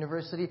Nazarene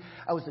University.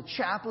 I was a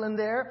chaplain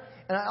there,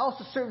 and I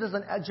also served as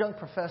an adjunct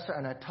professor,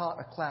 and I taught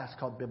a class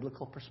called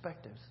Biblical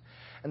Perspectives.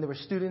 And there were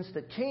students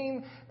that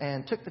came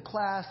and took the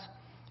class,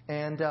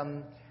 and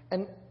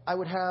I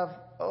would have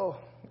a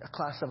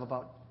class of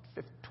about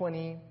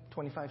 20,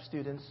 25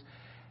 students.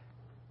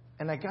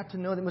 And I got to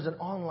know them. It was an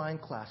online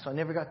class, so I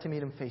never got to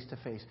meet them face to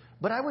face.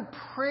 But I would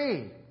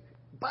pray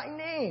by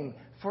name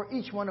for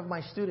each one of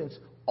my students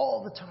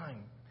all the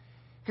time.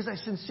 Because I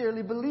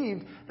sincerely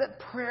believed that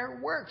prayer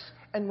works.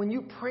 And when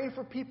you pray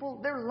for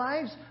people, their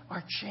lives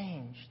are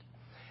changed.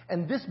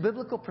 And this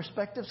Biblical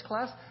Perspectives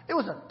class, it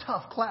was a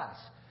tough class.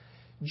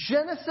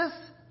 Genesis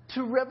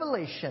to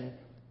Revelation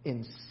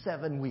in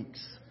 7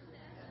 weeks.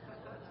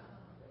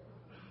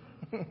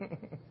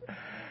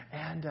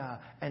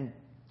 And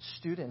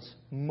students,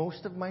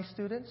 most of my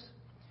students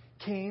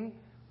came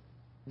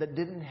that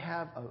didn't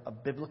have a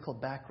biblical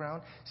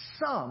background.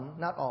 Some,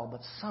 not all,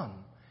 but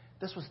some,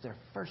 this was their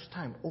first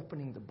time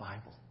opening the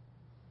Bible.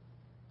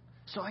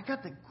 So I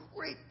got the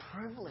great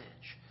privilege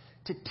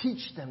to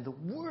teach them the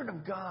Word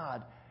of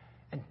God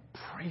and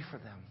pray for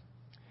them.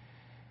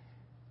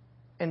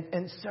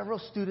 And several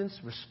students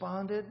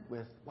responded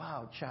with,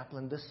 "Wow,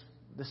 chaplain,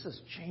 this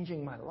is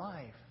changing my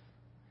life."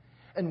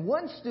 And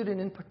one student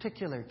in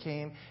particular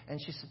came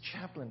and she said,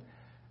 "Chaplain,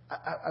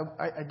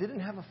 I didn't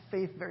have a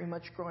faith very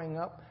much growing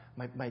up.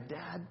 My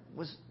dad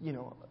was,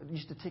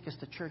 used to take us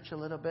to church a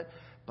little bit.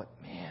 But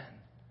man,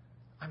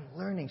 I'm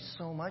learning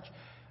so much.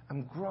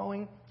 I'm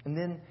growing.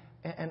 And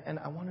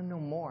I want to know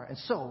more." And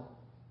so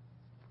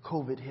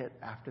COVID hit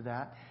after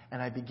that.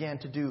 And I began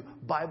to do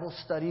Bible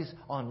studies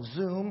on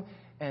Zoom.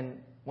 And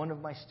one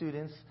of my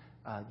students,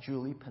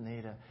 Julie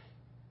Pineda,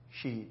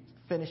 she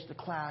finished the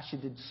class. She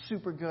did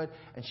super good.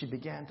 And she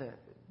began to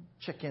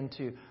check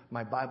into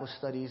my Bible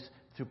studies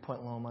through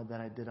Point Loma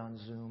that I did on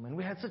Zoom. And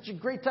we had such a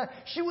great time.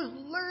 She was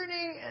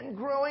learning and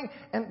growing.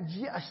 And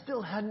I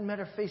still hadn't met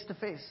her face to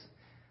face.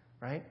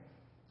 Right?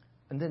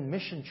 And then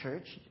Mission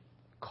Church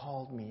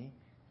called me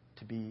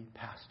to be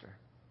pastor.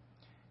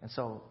 And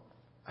so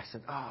I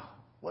said,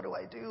 what do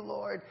I do,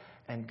 Lord?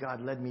 And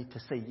God led me to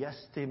say yes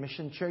to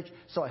Mission Church.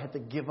 So I had to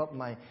give up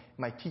my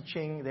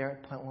teaching there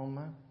at Point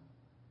Loma.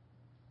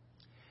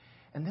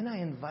 And then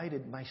I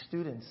invited my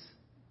students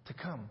to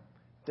come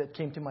that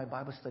came to my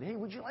Bible study. Hey,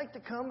 would you like to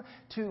come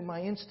to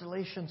my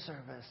installation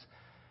service?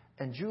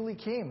 And Julie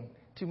came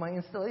to my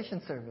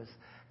installation service.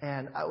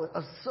 And I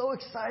was so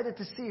excited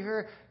to see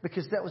her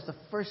because that was the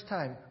first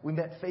time we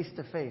met face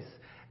to face.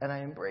 And I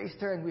embraced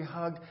her and we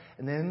hugged.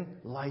 And then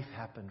life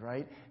happened,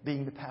 right?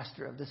 Being the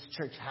pastor of this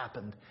church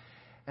happened.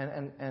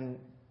 And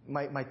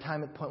my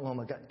time at Point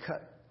Loma got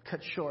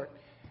cut short.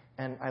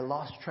 And I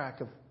lost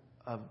track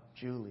of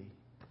Julie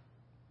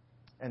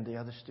and the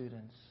other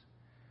students.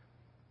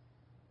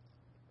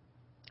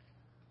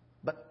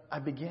 But I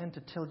began to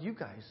tell you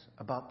guys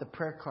about the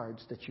prayer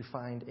cards that you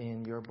find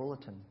in your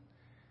bulletin.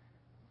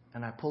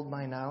 And I pulled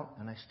mine out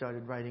and I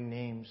started writing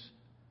names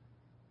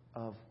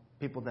of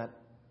people that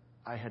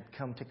I had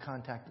come to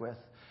contact with.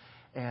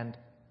 And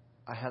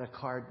I had a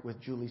card with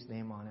Julie's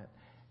name on it.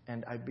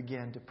 And I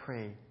began to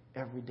pray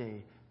every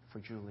day for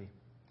Julie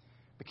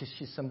because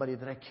she's somebody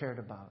that I cared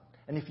about.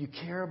 And if you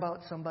care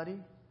about somebody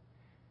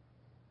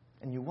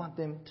and you want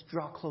them to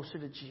draw closer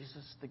to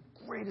Jesus, the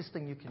greatest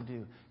thing you can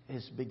do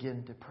is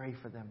begin to pray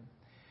for them.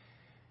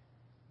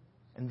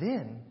 And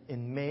then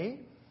in May,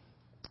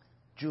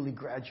 Julie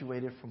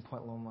graduated from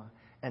Point Loma.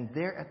 And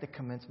there at the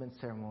commencement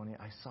ceremony,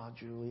 I saw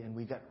Julie and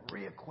we got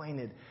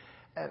reacquainted.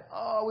 And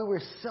we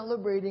were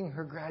celebrating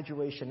her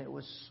graduation. It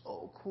was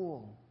so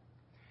cool.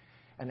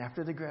 And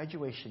after the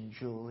graduation,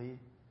 Julie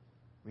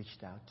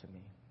reached out to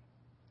me.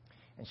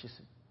 And she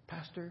said,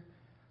 Pastor,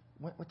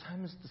 what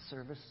time is the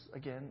service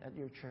again at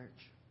your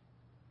church?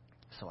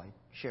 So I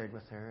shared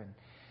with her,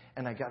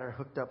 and I got her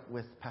hooked up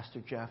with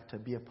Pastor Jeff to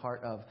be a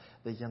part of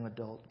the young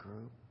adult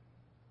group.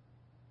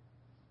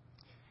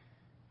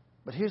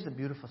 But here's the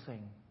beautiful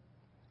thing.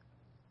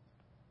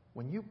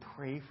 When you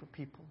pray for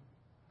people,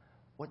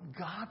 what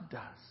God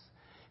does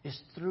is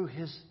through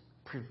His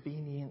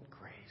prevenient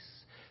grace,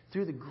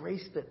 through the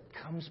grace that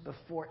comes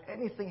before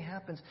anything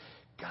happens,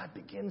 God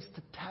begins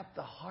to tap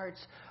the hearts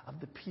of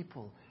the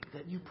people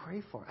that you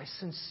pray for. I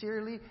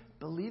sincerely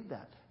believe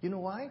that. You know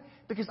why?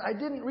 Because I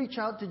didn't reach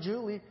out to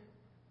Julie.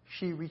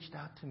 She reached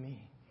out to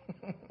me.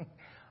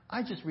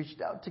 I just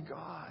reached out to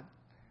God.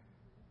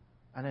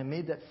 And I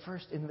made that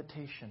first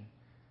invitation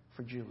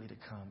for Julie to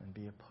come and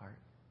be a part.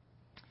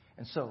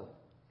 And so,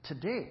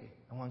 today,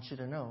 I want you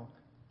to know,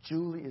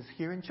 Julie is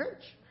here in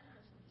church.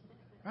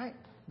 Right?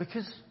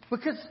 Because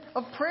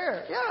of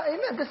prayer. Yeah,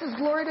 amen. This is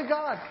glory to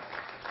God.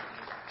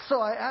 So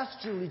I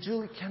asked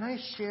Julie, can I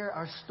share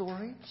our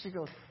story? She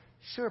goes,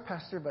 sure,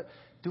 Pastor, but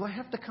do I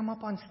have to come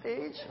up on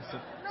stage? I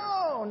said,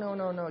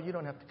 no, you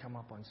don't have to come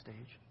up on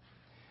stage.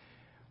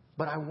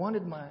 But I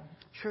wanted my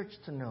church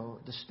to know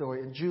the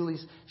story. And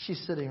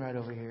she's sitting right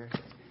over here.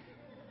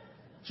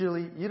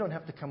 Julie, you don't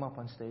have to come up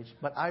on stage,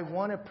 but I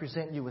want to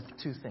present you with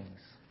two things,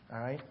 all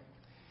right?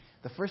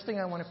 The first thing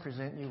I want to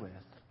present you with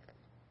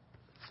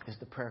is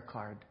the prayer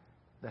card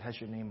that has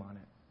your name on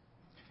it.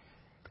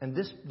 And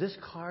this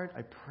card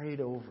I prayed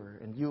over,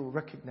 and you'll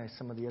recognize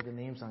some of the other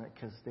names on it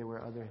because there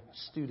were other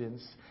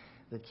students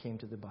that came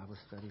to the Bible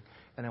study.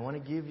 And I want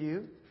to give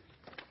you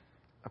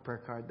a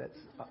prayer card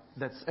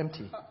that's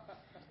empty.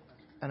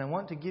 And I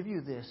want to give you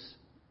this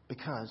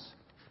because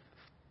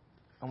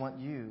I want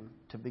you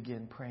to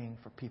begin praying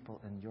for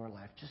people in your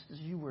life. Just as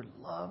you were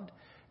loved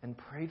and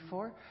prayed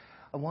for,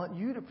 I want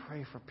you to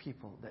pray for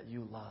people that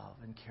you love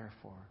and care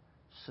for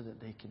so that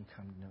they can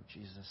come to know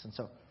Jesus. And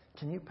so,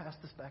 can you pass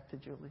this back to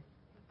Julie?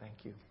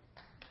 Thank you.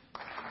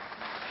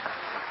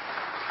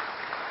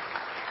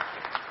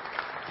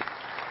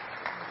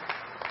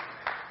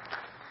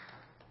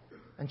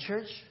 And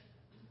church,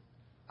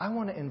 I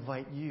want to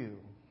invite you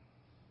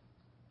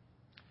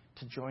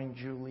to join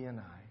Julie and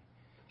I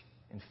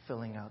in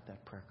filling out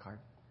that prayer card.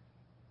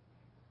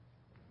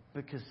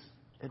 Because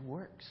it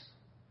works.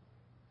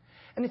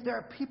 And if there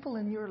are people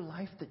in your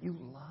life that you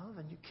love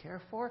and you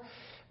care for,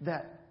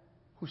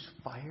 whose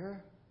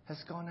fire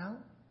has gone out,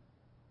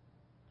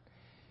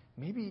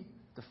 maybe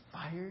the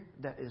fire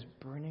that is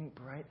burning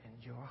bright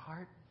in your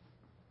heart,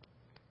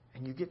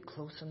 and you get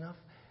close enough,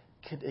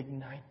 could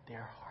ignite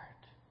their heart.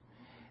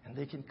 And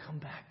they can come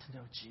back to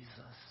know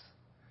Jesus.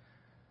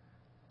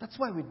 That's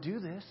why we do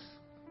this.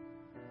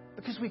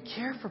 Because we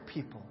care for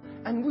people.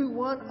 And we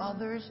want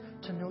others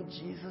to know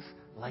Jesus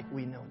like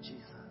we know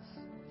Jesus.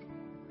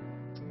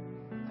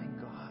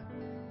 Thank God.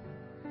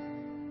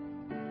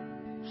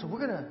 So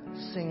we're going to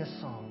sing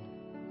a song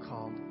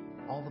called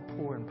All the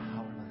Poor and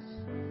Powerless.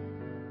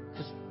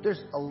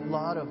 There's a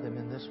lot of them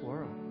in this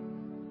world.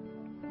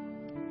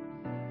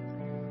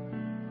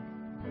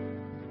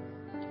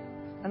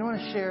 And I want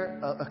to share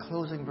a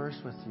closing verse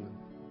with you.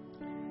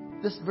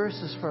 This verse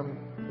is from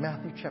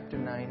Matthew chapter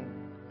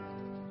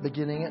 9,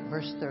 beginning at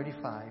verse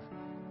 35.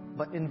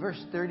 But in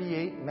verse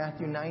 38,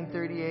 Matthew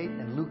 9:38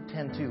 and Luke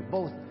 10:2,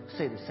 both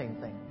say the same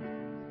thing.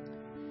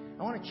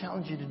 I want to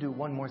challenge you to do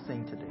one more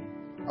thing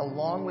today.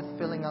 along with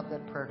filling out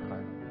that prayer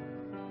card,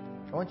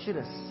 I want you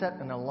to set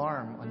an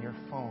alarm on your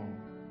phone.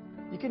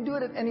 You can do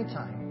it at any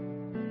time.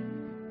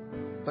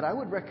 But I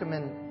would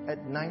recommend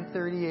at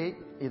 9:38,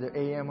 either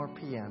a.m. or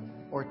p.m.,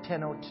 or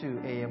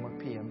 10:02 a.m. or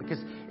p.m.,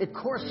 because it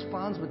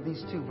corresponds with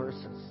these two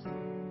verses.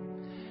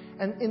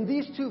 And in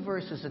these two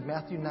verses, in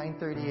Matthew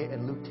 9:38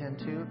 and Luke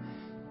 10:2,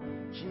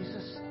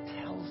 Jesus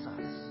tells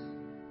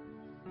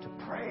us to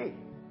pray.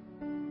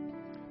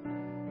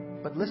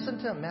 But listen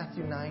to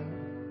Matthew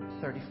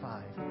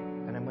 9:35,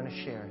 and I'm going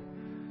to share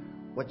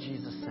what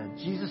Jesus said.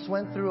 Jesus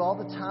went through all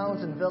the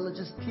towns and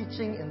villages,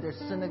 teaching in their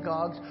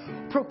synagogues,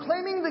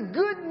 proclaiming the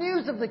good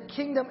news of the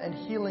kingdom and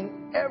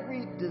healing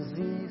every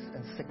disease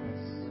and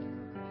sickness.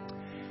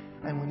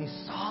 And when he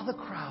saw the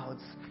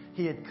crowds,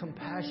 he had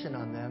compassion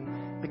on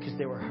them because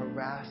they were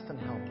harassed and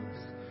helpless,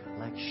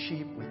 like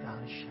sheep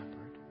without a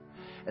shepherd.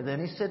 And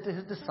then he said to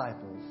his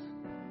disciples,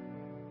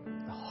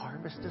 the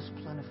harvest is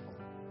plentiful,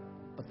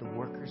 but the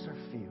workers are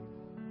few.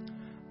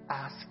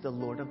 Ask the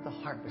Lord of the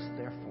harvest,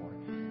 therefore,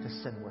 to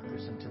send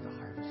workers into the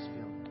harvest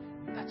field.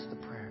 That's the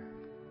prayer.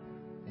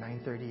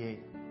 9:38.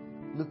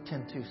 Luke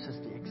 10:2 says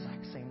the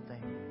exact same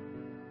thing.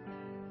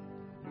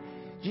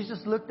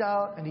 Jesus looked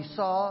out and he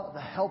saw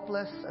the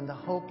helpless and the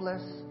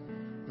hopeless,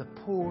 the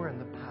poor and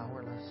the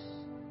powerless.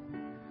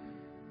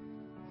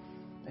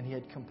 And he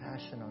had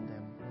compassion on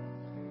them.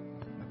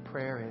 My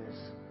prayer is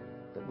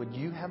that would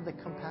you have the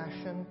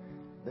compassion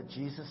that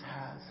Jesus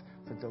has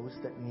for those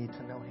that need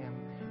to know him?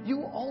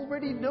 You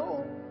already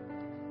know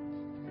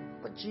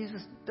what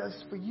Jesus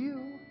does for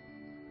you.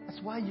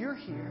 That's why you're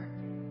here.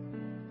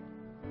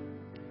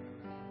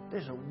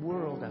 There's a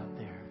world out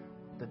there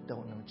that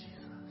don't know Jesus.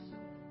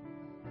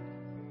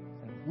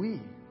 And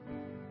we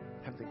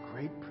have the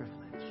great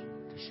privilege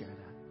to share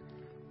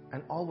that.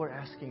 And all we're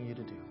asking you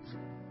to do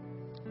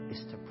is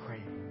to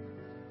pray.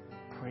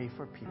 Pray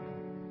for people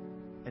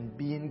and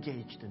be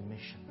engaged in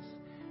missions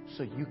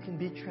so you can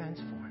be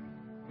transformed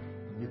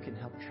and you can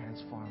help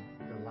transform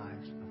the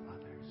lives of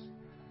others.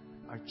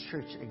 Our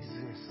church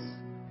exists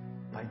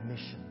by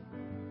mission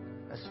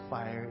as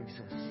fire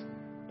exists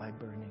by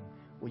burning.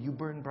 Will you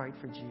burn bright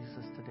for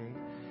Jesus today?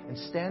 And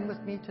stand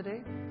with me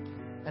today.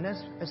 And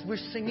as we're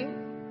singing,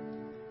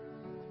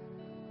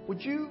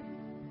 would you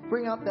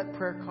bring out that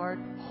prayer card?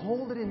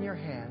 Hold it in your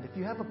hand. If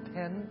you have a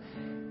pen,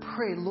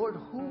 pray, Lord,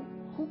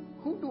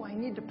 who do I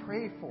need to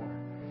pray for?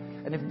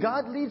 And if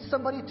God leads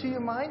somebody to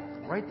your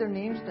mind, write their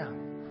names down.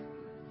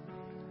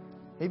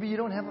 Maybe you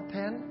don't have a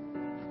pen,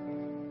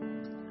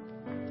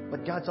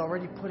 but God's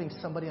already putting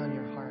somebody on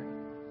your heart.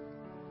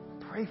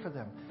 Pray for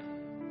them.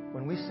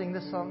 When we sing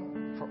this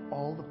song, for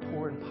all the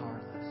poor and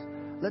powerless,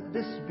 let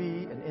this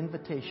be an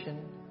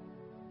invitation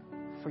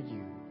for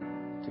you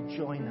to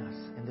join us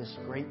in this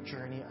great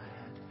journey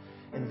ahead.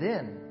 And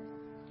then,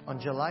 on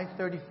July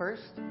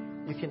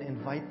 31st, you can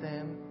invite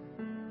them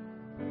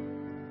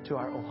to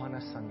our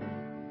Ohana Sunday,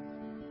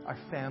 our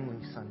family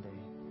Sunday,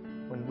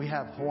 when we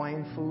have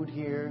Hawaiian food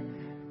here.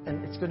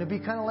 And it's going to be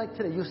kind of like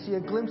today. You'll see a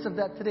glimpse of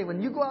that today.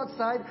 When you go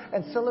outside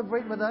and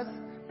celebrate with us,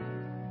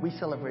 we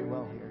celebrate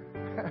well here.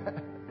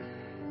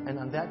 And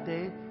on that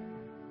day,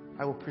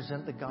 I will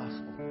present the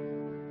gospel.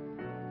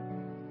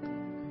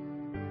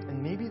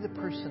 And maybe the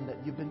person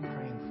that you've been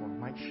praying for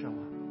might show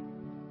up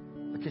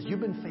because you've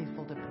been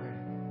faithful to pray.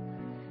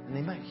 And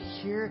they might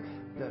hear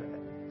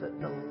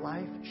the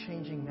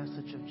life-changing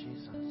message of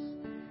Jesus.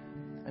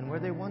 And where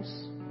they once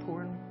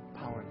poor and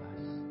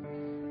powerless,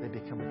 they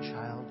become a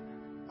child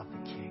of the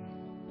King.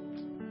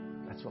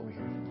 That's what we're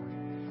here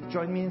for.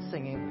 Join me in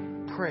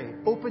singing. Pray.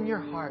 Open your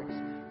hearts.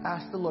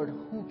 Ask the Lord,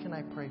 who can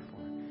I pray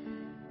for?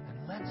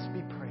 And let's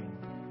be praying.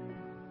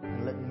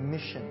 And let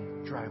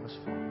mission drive us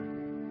forward.